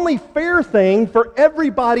 The only fair thing for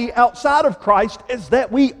everybody outside of Christ is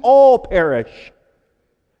that we all perish.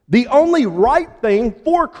 The only right thing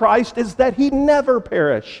for Christ is that He never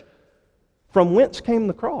perish. From whence came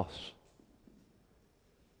the cross?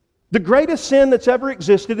 The greatest sin that's ever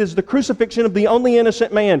existed is the crucifixion of the only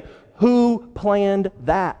innocent man. Who planned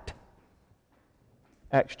that?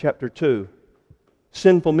 Acts chapter 2.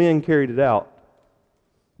 Sinful men carried it out.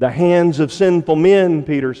 The hands of sinful men,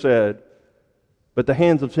 Peter said. But the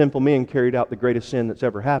hands of sinful men carried out the greatest sin that's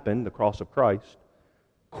ever happened, the cross of Christ.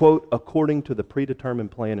 Quote, according to the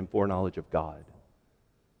predetermined plan and foreknowledge of God.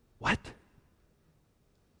 What?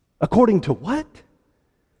 According to what?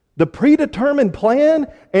 The predetermined plan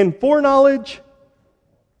and foreknowledge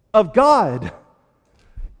of God.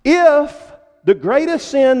 If the greatest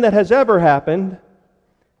sin that has ever happened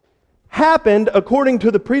according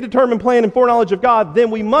to the predetermined plan and foreknowledge of God,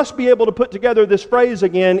 then we must be able to put together this phrase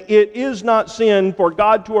again, it is not sin for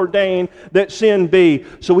God to ordain that sin be.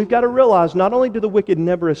 So we've got to realize not only do the wicked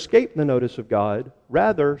never escape the notice of God,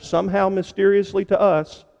 rather, somehow mysteriously to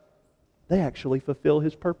us, they actually fulfill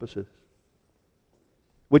His purposes.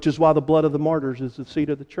 Which is why the blood of the martyrs is the seed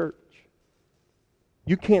of the church.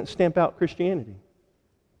 You can't stamp out Christianity.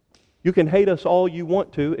 You can hate us all you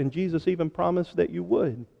want to, and Jesus even promised that you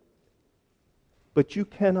would. But you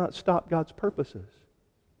cannot stop God's purposes.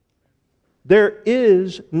 There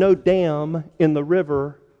is no dam in the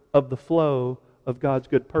river of the flow of God's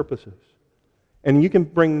good purposes. And you can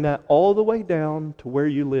bring that all the way down to where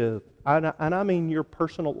you live. And I mean your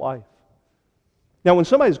personal life. Now, when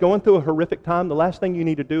somebody's going through a horrific time, the last thing you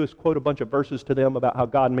need to do is quote a bunch of verses to them about how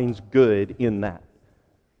God means good in that.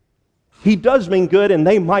 He does mean good, and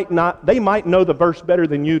they might know the verse better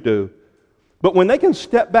than you do. But when they can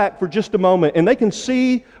step back for just a moment and they can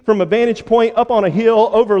see from a vantage point up on a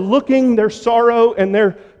hill overlooking their sorrow and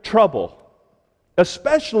their trouble,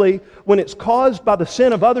 especially when it's caused by the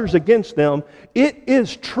sin of others against them, it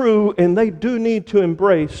is true, and they do need to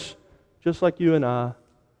embrace, just like you and I,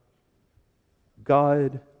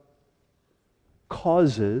 God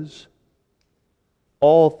causes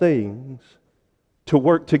all things to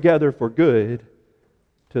work together for good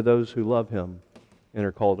to those who love Him and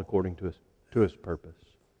are called according to His purpose.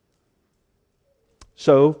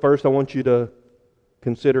 So, first I want you to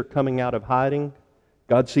consider coming out of hiding.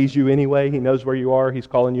 God sees you anyway. He knows where you are. He's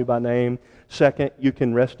calling you by name. Second, you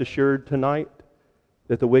can rest assured tonight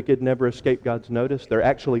that the wicked never escape God's notice. They're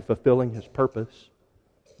actually fulfilling His purpose.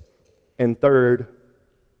 And third,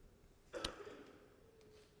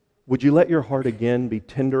 would you let your heart again be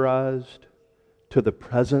tenderized to the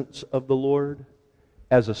presence of the Lord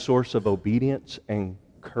as a source of obedience and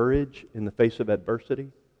courage in the face of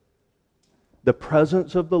adversity? The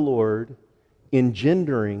presence of the Lord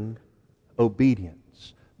engendering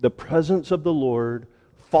obedience. The presence of the Lord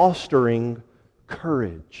fostering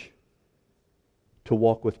courage to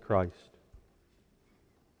walk with Christ.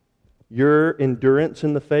 Your endurance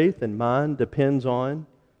in the faith and mine depends on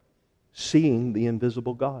seeing the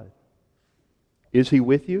invisible God. Is He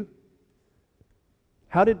with you?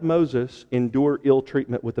 How did Moses endure ill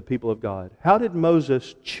treatment with the people of God? How did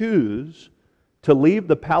Moses choose to leave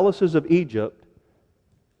the palaces of Egypt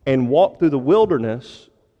and walk through the wilderness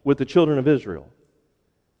with the children of Israel?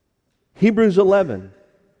 Hebrews 11.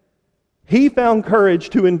 He found courage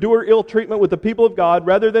to endure ill treatment with the people of God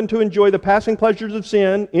rather than to enjoy the passing pleasures of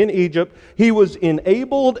sin in Egypt. He was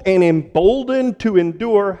enabled and emboldened to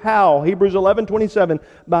endure how? Hebrews 11:27,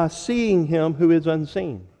 by seeing Him who is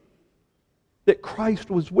unseen. That Christ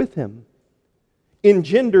was with him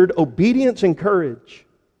engendered obedience and courage.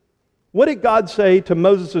 What did God say to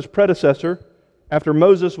Moses' predecessor after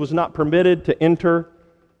Moses was not permitted to enter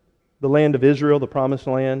the land of Israel, the promised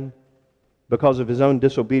land, because of his own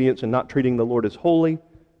disobedience and not treating the Lord as holy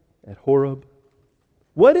at Horeb?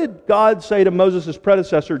 What did God say to Moses'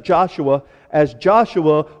 predecessor, Joshua, as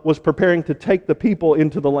Joshua was preparing to take the people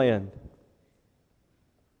into the land?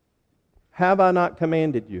 Have I not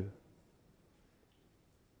commanded you?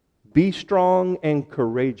 Be strong and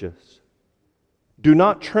courageous. Do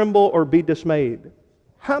not tremble or be dismayed.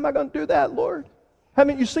 How am I going to do that, Lord?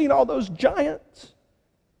 Haven't you seen all those giants?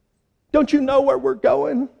 Don't you know where we're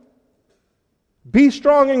going? Be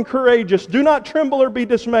strong and courageous. Do not tremble or be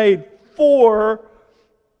dismayed, for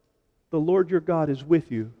the Lord your God is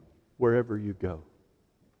with you wherever you go.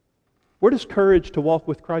 Where does courage to walk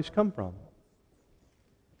with Christ come from?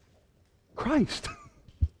 Christ.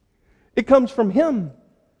 It comes from Him.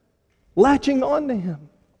 Latching on to Him.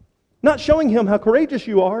 Not showing Him how courageous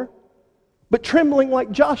you are, but trembling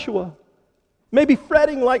like Joshua. Maybe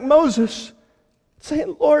fretting like Moses.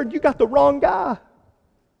 Saying, Lord, you got the wrong guy.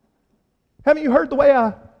 Haven't you heard the way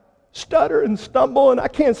I stutter and stumble and I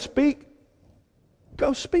can't speak?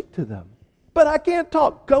 Go speak to them. But I can't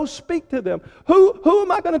talk. Go speak to them. Who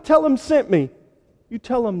am I going to tell them sent me? You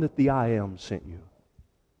tell them that the I Am sent you.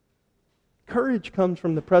 Courage comes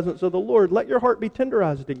from the presence of the Lord. Let your heart be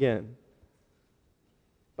tenderized again.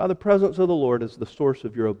 By the presence of the Lord is the source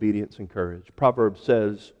of your obedience and courage. Proverbs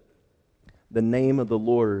says, the name of the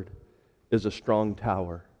Lord is a strong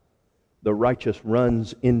tower. The righteous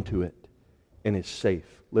runs into it and is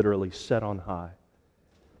safe, literally set on high.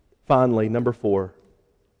 Finally, number 4,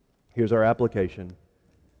 here's our application.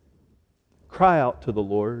 Cry out to the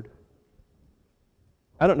Lord.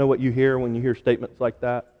 I don't know what you hear when you hear statements like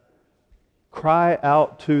that. Cry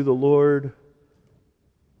out to the Lord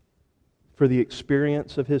for the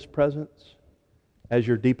experience of His presence as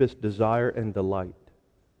your deepest desire and delight.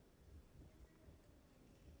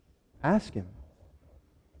 Ask Him.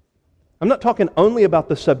 I'm not talking only about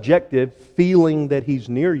the subjective feeling that He's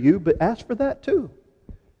near you, but ask for that too.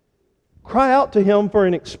 Cry out to Him for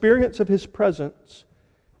an experience of His presence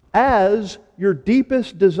as your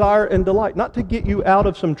deepest desire and delight. Not to get you out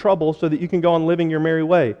of some trouble so that you can go on living your merry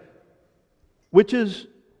way, which is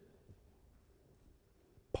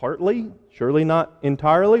partly, surely not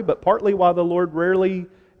entirely, but partly why the Lord rarely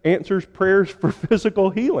answers prayers for physical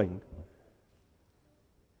healing.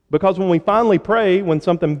 Because when we finally pray, when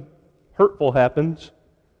something hurtful happens,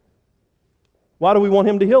 why do we want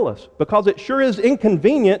Him to heal us? Because it sure is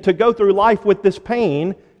inconvenient to go through life with this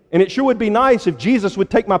pain, and it sure would be nice if Jesus would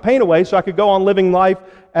take my pain away so I could go on living life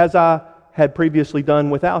as I had previously done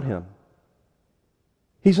without Him.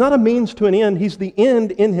 He's not a means to an end. He's the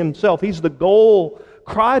end in Himself. He's the goal.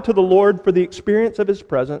 Cry to the Lord for the experience of His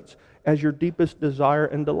presence as your deepest desire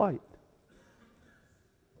and delight.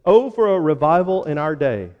 Oh, for a revival in our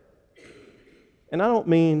day. And I don't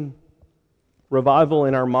mean revival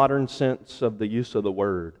in our modern sense of the use of the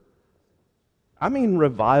word. I mean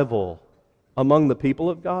revival among the people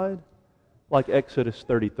of God, like Exodus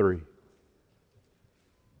 33.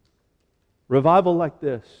 Revival like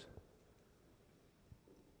this.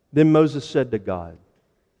 Then Moses said to God,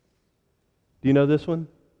 do you know this one?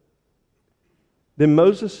 Then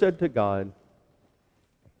Moses said to God,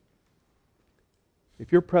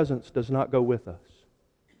 if your presence does not go with us,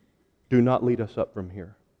 do not lead us up from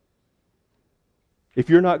here. If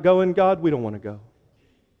you're not going, God, we don't want to go.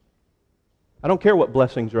 I don't care what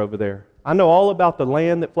blessings are over there. I know all about the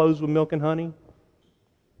land that flows with milk and honey.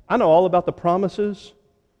 I know all about the promises,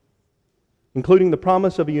 including the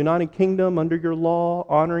promise of a united kingdom under your law,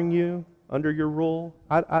 honoring you, under your rule.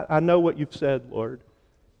 I know what you've said, Lord.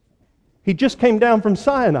 He just came down from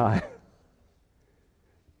Sinai.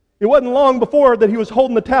 It wasn't long before that he was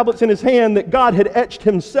holding the tablets in his hand that God had etched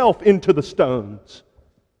Himself into the stones.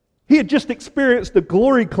 He had just experienced the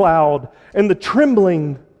glory cloud and the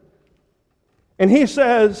trembling. And he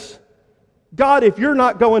says, God, if you're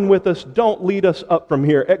not going with us, don't lead us up from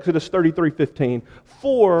here. Exodus 33:15.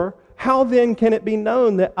 For how then can it be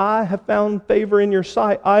known that I have found favor in your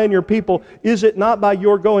sight, I and your people? Is it not by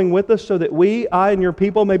your going with us so that we, I and your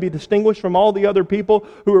people, may be distinguished from all the other people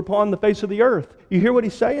who are upon the face of the earth? You hear what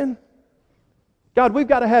he's saying? God, we've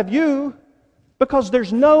got to have you because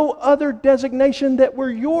there's no other designation that we're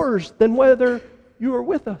yours than whether you are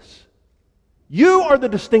with us. You are the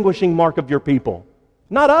distinguishing mark of your people,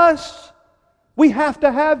 not us. We have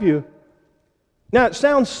to have you. Now, it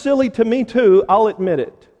sounds silly to me too, I'll admit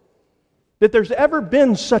it, that there's ever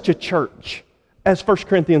been such a church as 1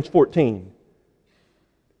 Corinthians 14.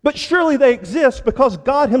 But surely they exist because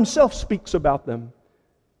God Himself speaks about them.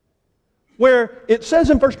 Where it says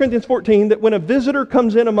in 1 Corinthians 14 that when a visitor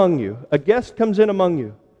comes in among you, a guest comes in among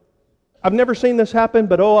you, I've never seen this happen,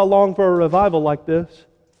 but I long for a revival like this.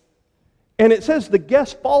 And it says the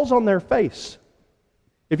guest falls on their face.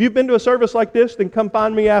 If you've been to a service like this, then come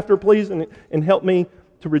find me after, please, and help me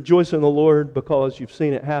to rejoice in the Lord because you've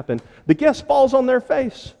seen it happen. The guest falls on their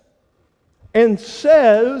face and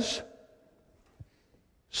says,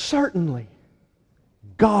 certainly,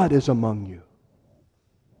 God is among you.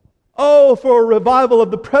 Oh, for a revival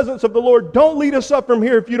of the presence of the Lord. Don't lead us up from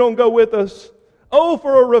here if you don't go with us. Oh,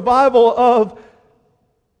 for a revival of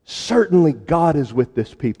certainly God is with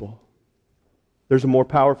this people. There's a more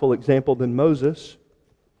powerful example than Moses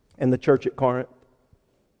and the church at Corinth.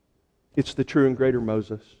 It's the true and greater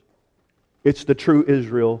Moses. It's the true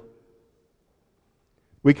Israel.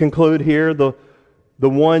 We conclude here, the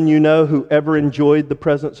one you know who ever enjoyed the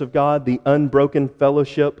presence of God, the unbroken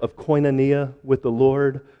fellowship of koinonia with the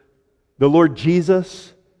Lord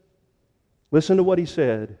Jesus. Listen to what he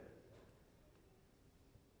said.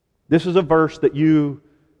 This is a verse that you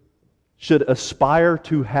should aspire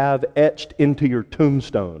to have etched into your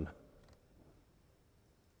tombstone.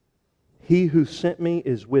 He who sent me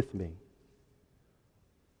is with me.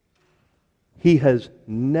 He has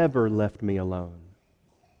never left me alone,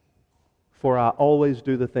 for I always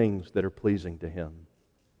do the things that are pleasing to Him.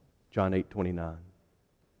 John 8:29.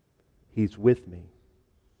 He's with me.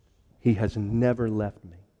 He has never left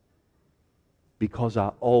me, because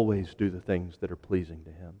I always do the things that are pleasing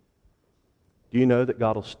to Him. Do you know that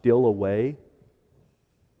God will steal away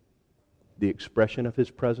the expression of His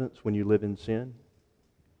presence when you live in sin?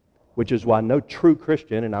 Which is why no true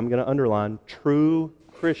Christian, and I'm going to underline true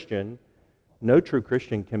Christian, no true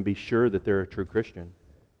Christian can be sure that they're a true Christian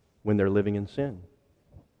when they're living in sin.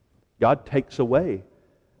 God takes away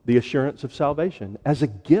the assurance of salvation as a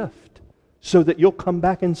gift so that you'll come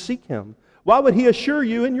back and seek Him. Why would He assure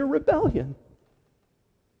you in your rebellion?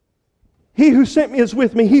 He who sent me is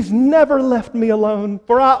with me. He's never left me alone,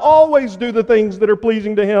 for I always do the things that are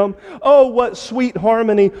pleasing to Him. Oh, what sweet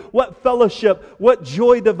harmony, what fellowship, what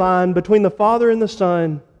joy divine between the Father and the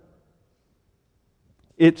Son.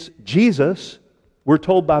 It's Jesus, we're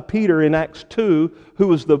told by Peter in Acts 2, who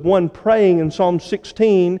was the one praying in Psalm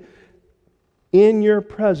 16, in your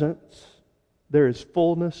presence there is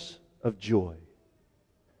fullness of joy.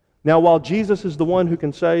 Now, while Jesus is the one who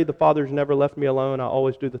can say, the Father's never left me alone, I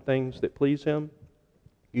always do the things that please Him,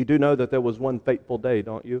 you do know that there was one fateful day,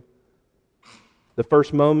 don't you? The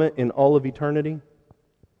first moment in all of eternity,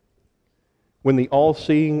 when the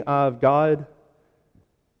all-seeing eye of God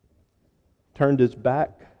turned His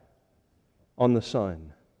back on the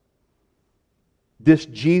Son. This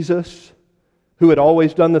Jesus, who had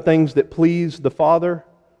always done the things that pleased the Father,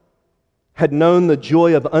 had known the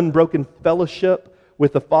joy of unbroken fellowship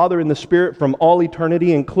with the Father and the Spirit from all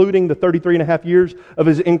eternity, including the 33 and a half years of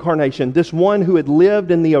His incarnation. This one who had lived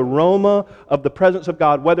in the aroma of the presence of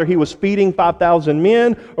God, whether He was feeding 5,000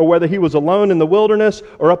 men, or whether He was alone in the wilderness,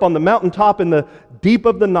 or up on the mountaintop in the deep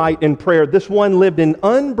of the night in prayer. This one lived in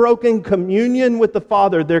unbroken communion with the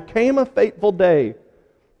Father. There came a fateful day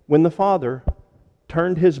when the Father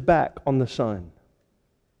turned His back on the Son.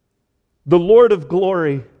 The Lord of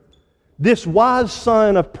glory, this wise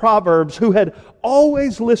son of Proverbs, who had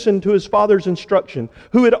always listened to his Father's instruction,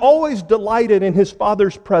 who had always delighted in his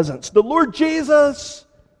Father's presence, the Lord Jesus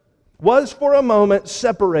was for a moment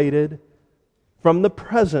separated from the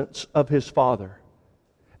presence of His Father.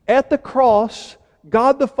 At the cross,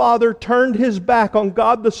 God the Father turned His back on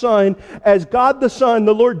God the Son, as God the Son,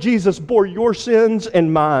 the Lord Jesus, bore your sins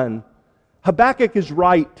and mine. Habakkuk is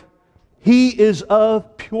right. He is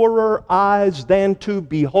of purer eyes than to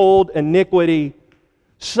behold iniquity.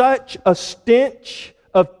 Such a stench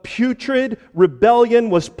of putrid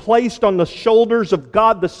rebellion was placed on the shoulders of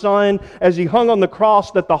God the Son as He hung on the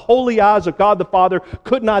cross that the holy eyes of God the Father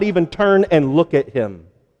could not even turn and look at Him.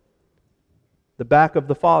 The back of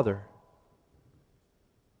the Father,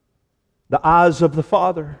 the eyes of the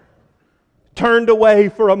Father, turned away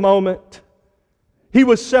for a moment. He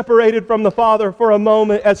was separated from the Father for a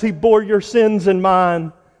moment as He bore your sins and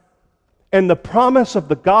mine. And the promise of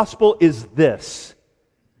the gospel is this: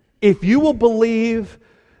 if you will believe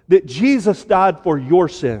that Jesus died for your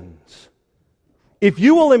sins, if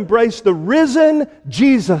you will embrace the risen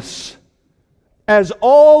Jesus as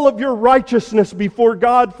all of your righteousness before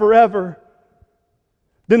God forever,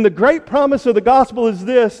 then the great promise of the gospel is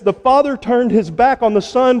this: the Father turned His back on the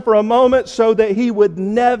Son for a moment so that He would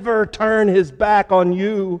never turn His back on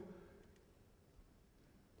you.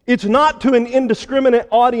 It's not to an indiscriminate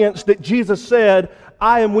audience that Jesus said,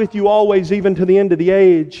 I am with you always, even to the end of the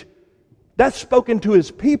age. That's spoken to His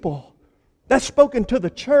people. That's spoken to the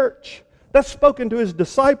church. That's spoken to His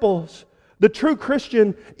disciples. The true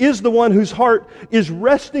Christian is the one whose heart is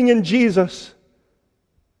resting in Jesus.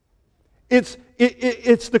 It's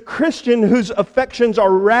the Christian whose affections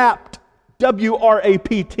are wrapped,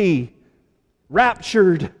 W-R-A-P-T,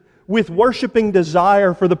 raptured with worshiping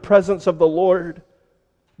desire for the presence of the Lord.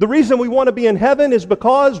 The reason we want to be in heaven is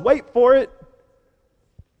because, wait for it,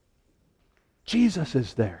 Jesus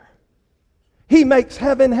is there. He makes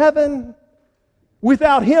heaven heaven.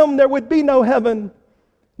 Without Him, there would be no heaven.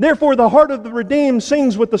 Therefore, the heart of the redeemed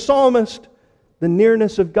sings with the psalmist, "The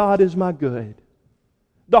nearness of God is my good."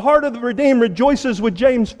 The heart of the redeemed rejoices with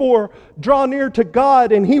James 4, "Draw near to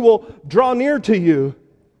God, and He will draw near to you."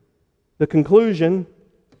 The conclusion,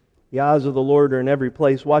 the eyes of the Lord are in every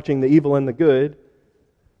place, watching the evil and the good,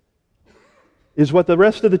 is what the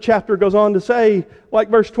rest of the chapter goes on to say. Like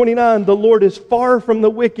verse 29, "The Lord is far from the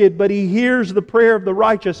wicked, but He hears the prayer of the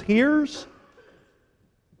righteous." Hears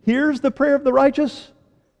the prayer of the righteous?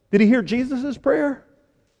 Did He hear Jesus' prayer?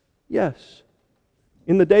 Yes.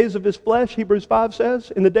 In the days of His flesh, Hebrews 5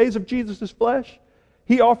 says, in the days of Jesus' flesh,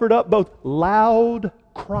 He offered up both loud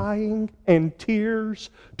crying and tears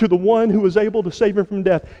to the one who was able to save Him from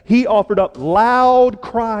death. He offered up loud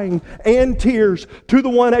crying and tears to the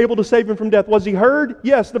one able to save Him from death. Was He heard?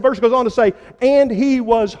 Yes. The verse goes on to say, and He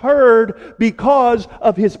was heard because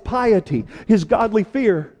of His piety, His godly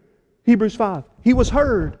fear. Hebrews 5. He was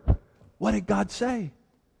heard. What did God say?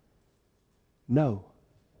 No.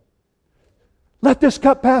 Let this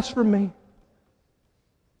cup pass from me.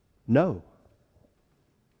 No.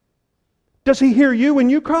 Does He hear you when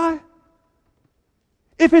you cry?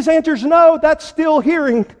 If His answer is no, that's still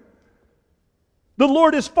hearing. The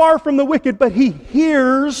Lord is far from the wicked, but He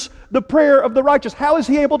hears the prayer of the righteous. How is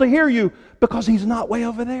He able to hear you? Because He's not way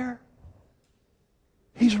over there.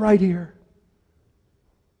 He's right here.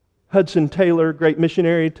 Hudson Taylor, great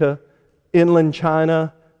missionary to inland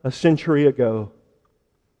China a century ago,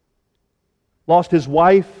 lost his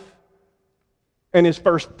wife and his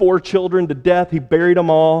first 4 children to death. He buried them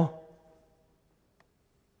all.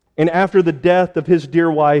 And after the death of his dear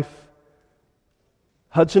wife,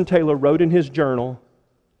 Hudson Taylor wrote in his journal,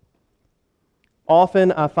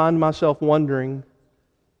 "Often I find myself wondering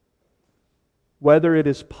whether it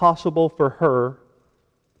is possible for her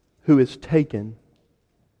who is taken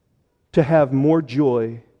to have more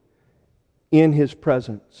joy in His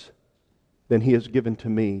presence than He has given to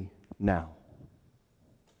me now."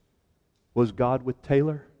 Was God with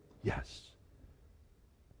Taylor? Yes.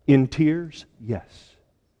 In tears? Yes.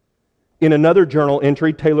 In another journal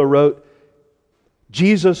entry, Taylor wrote,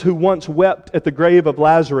 "Jesus, who once wept at the grave of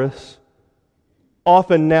Lazarus,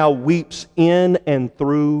 often now weeps in and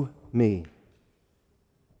through me."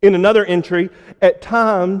 In another entry, "At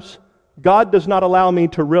times, God does not allow me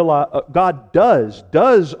to realize, God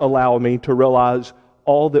does allow me to realize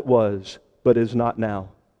all that was, but is not now."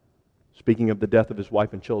 Speaking of the death of his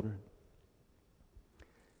wife and children.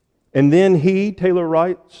 And then He, Taylor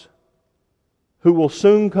writes, "who will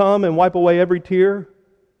soon come and wipe away every tear,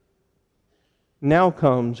 now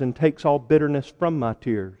comes and takes all bitterness from my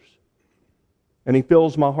tears. And He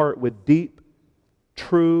fills my heart with deep,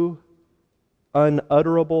 true,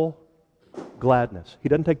 unutterable gladness." He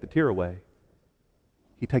doesn't take the tear away.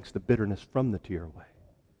 He takes the bitterness from the tear away.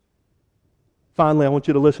 Finally, I want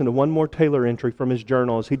you to listen to one more Taylor entry from his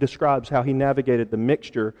journal as he describes how he navigated the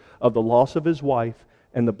mixture of the loss of his wife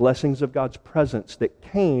and the blessings of God's presence that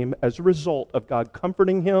came as a result of God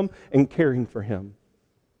comforting him and caring for him.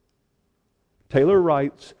 Taylor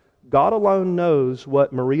writes, "God alone knows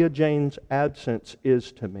what Maria Jane's absence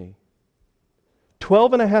is to me.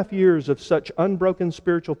 12.5 years of such unbroken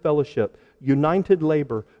spiritual fellowship, united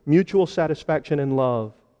labor, mutual satisfaction and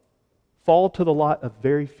love fall to the lot of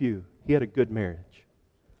very few." He had a good marriage.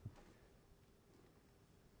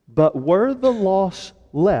 "But were the loss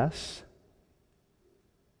less,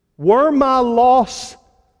 were my loss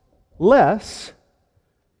less,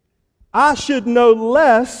 I should know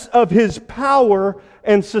less of His power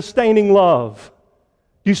and sustaining love."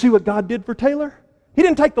 Do you see what God did for Taylor? He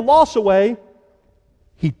didn't take the loss away.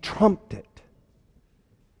 He trumped it.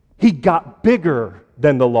 He got bigger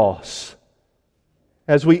than the loss.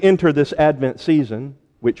 As we enter this Advent season,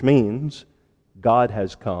 which means God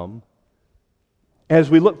has come,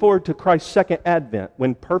 as we look forward to Christ's second advent,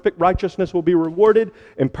 when perfect righteousness will be rewarded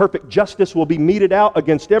and perfect justice will be meted out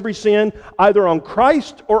against every sin, either on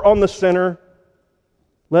Christ or on the sinner,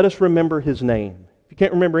 let us remember His name. If you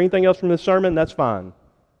can't remember anything else from this sermon, that's fine.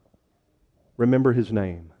 Remember His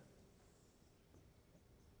name.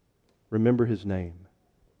 Remember His name.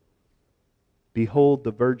 "Behold,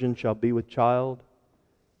 the virgin shall be with child,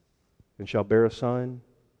 and shall bear a son,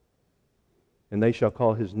 and they shall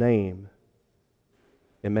call His name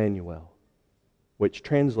Emmanuel," which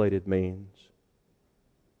translated means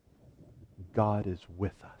God is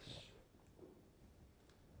with us.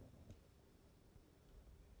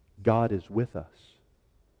 God is with us.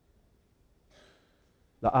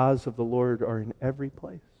 The eyes of the Lord are in every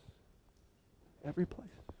place,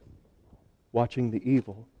 watching the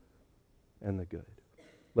evil and the good.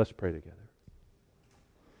 Let's pray together.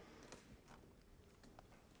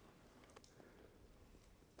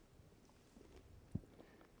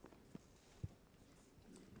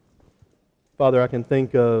 Father, I can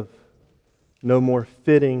think of no more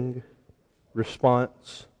fitting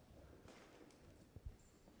response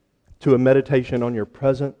to a meditation on your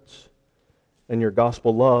presence and your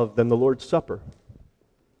gospel love than the Lord's Supper,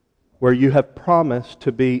 where you have promised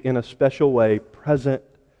to be in a special way present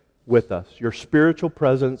with us. Your spiritual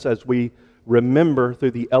presence as we remember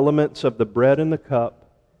through the elements of the bread and the cup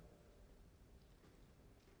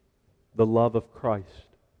the love of Christ.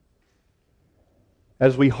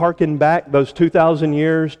 As we hearken back those 2,000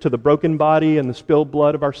 years to the broken body and the spilled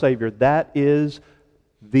blood of our Savior, that is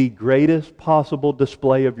the greatest possible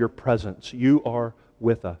display of your presence. You are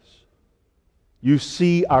with us. You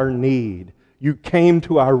see our need. You came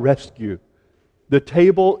to our rescue. The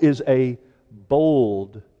table is a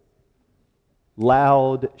bold,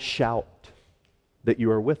 loud shout that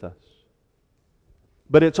you are with us.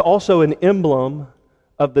 But it's also an emblem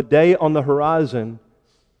of the day on the horizon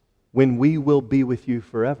when we will be with you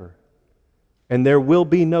forever. And there will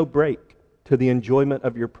be no break to the enjoyment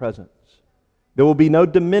of your presence. There will be no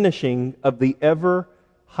diminishing of the ever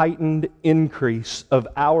heightened increase of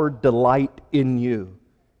our delight in you.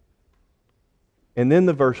 And then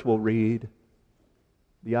the verse will read,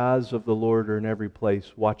 the eyes of the Lord are in every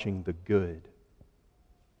place, watching the good.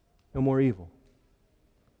 No more evil.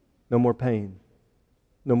 No more pain.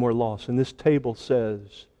 No more loss. And this table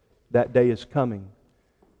says that day is coming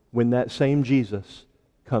when that same Jesus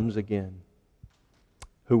comes again,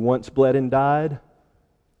 who once bled and died,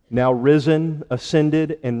 now risen,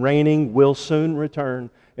 ascended, and reigning, will soon return.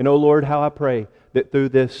 And oh Lord, how I pray that through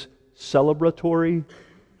this celebratory,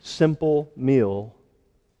 simple meal,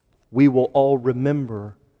 we will all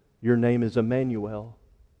remember your name is Emmanuel.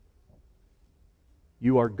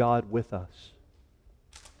 You are God with us.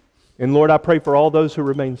 And Lord, I pray for all those who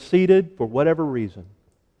remain seated for whatever reason,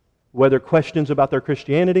 whether questions about their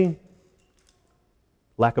Christianity,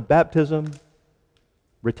 lack of baptism,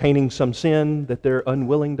 retaining some sin that they're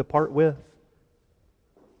unwilling to part with,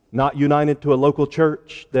 not united to a local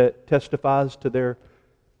church that testifies to their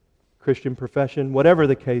Christian profession. Whatever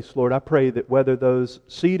the case, Lord, I pray that whether those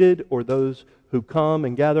seated or those who come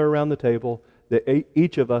and gather around the table, that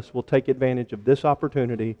each of us will take advantage of this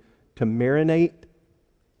opportunity to marinate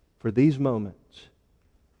for these moments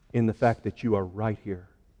in the fact that you are right here.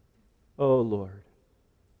 Oh Lord,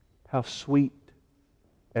 how sweet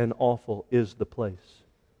and awful is the place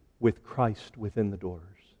with Christ within the doors.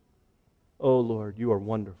 Oh Lord, you are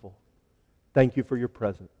wonderful. Thank you for your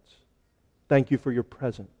presence. Thank you for your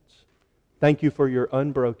presence. Thank you for your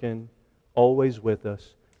unbroken, always with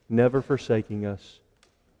us, never forsaking us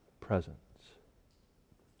presence.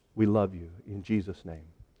 We love you in Jesus' name.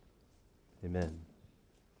 Amen.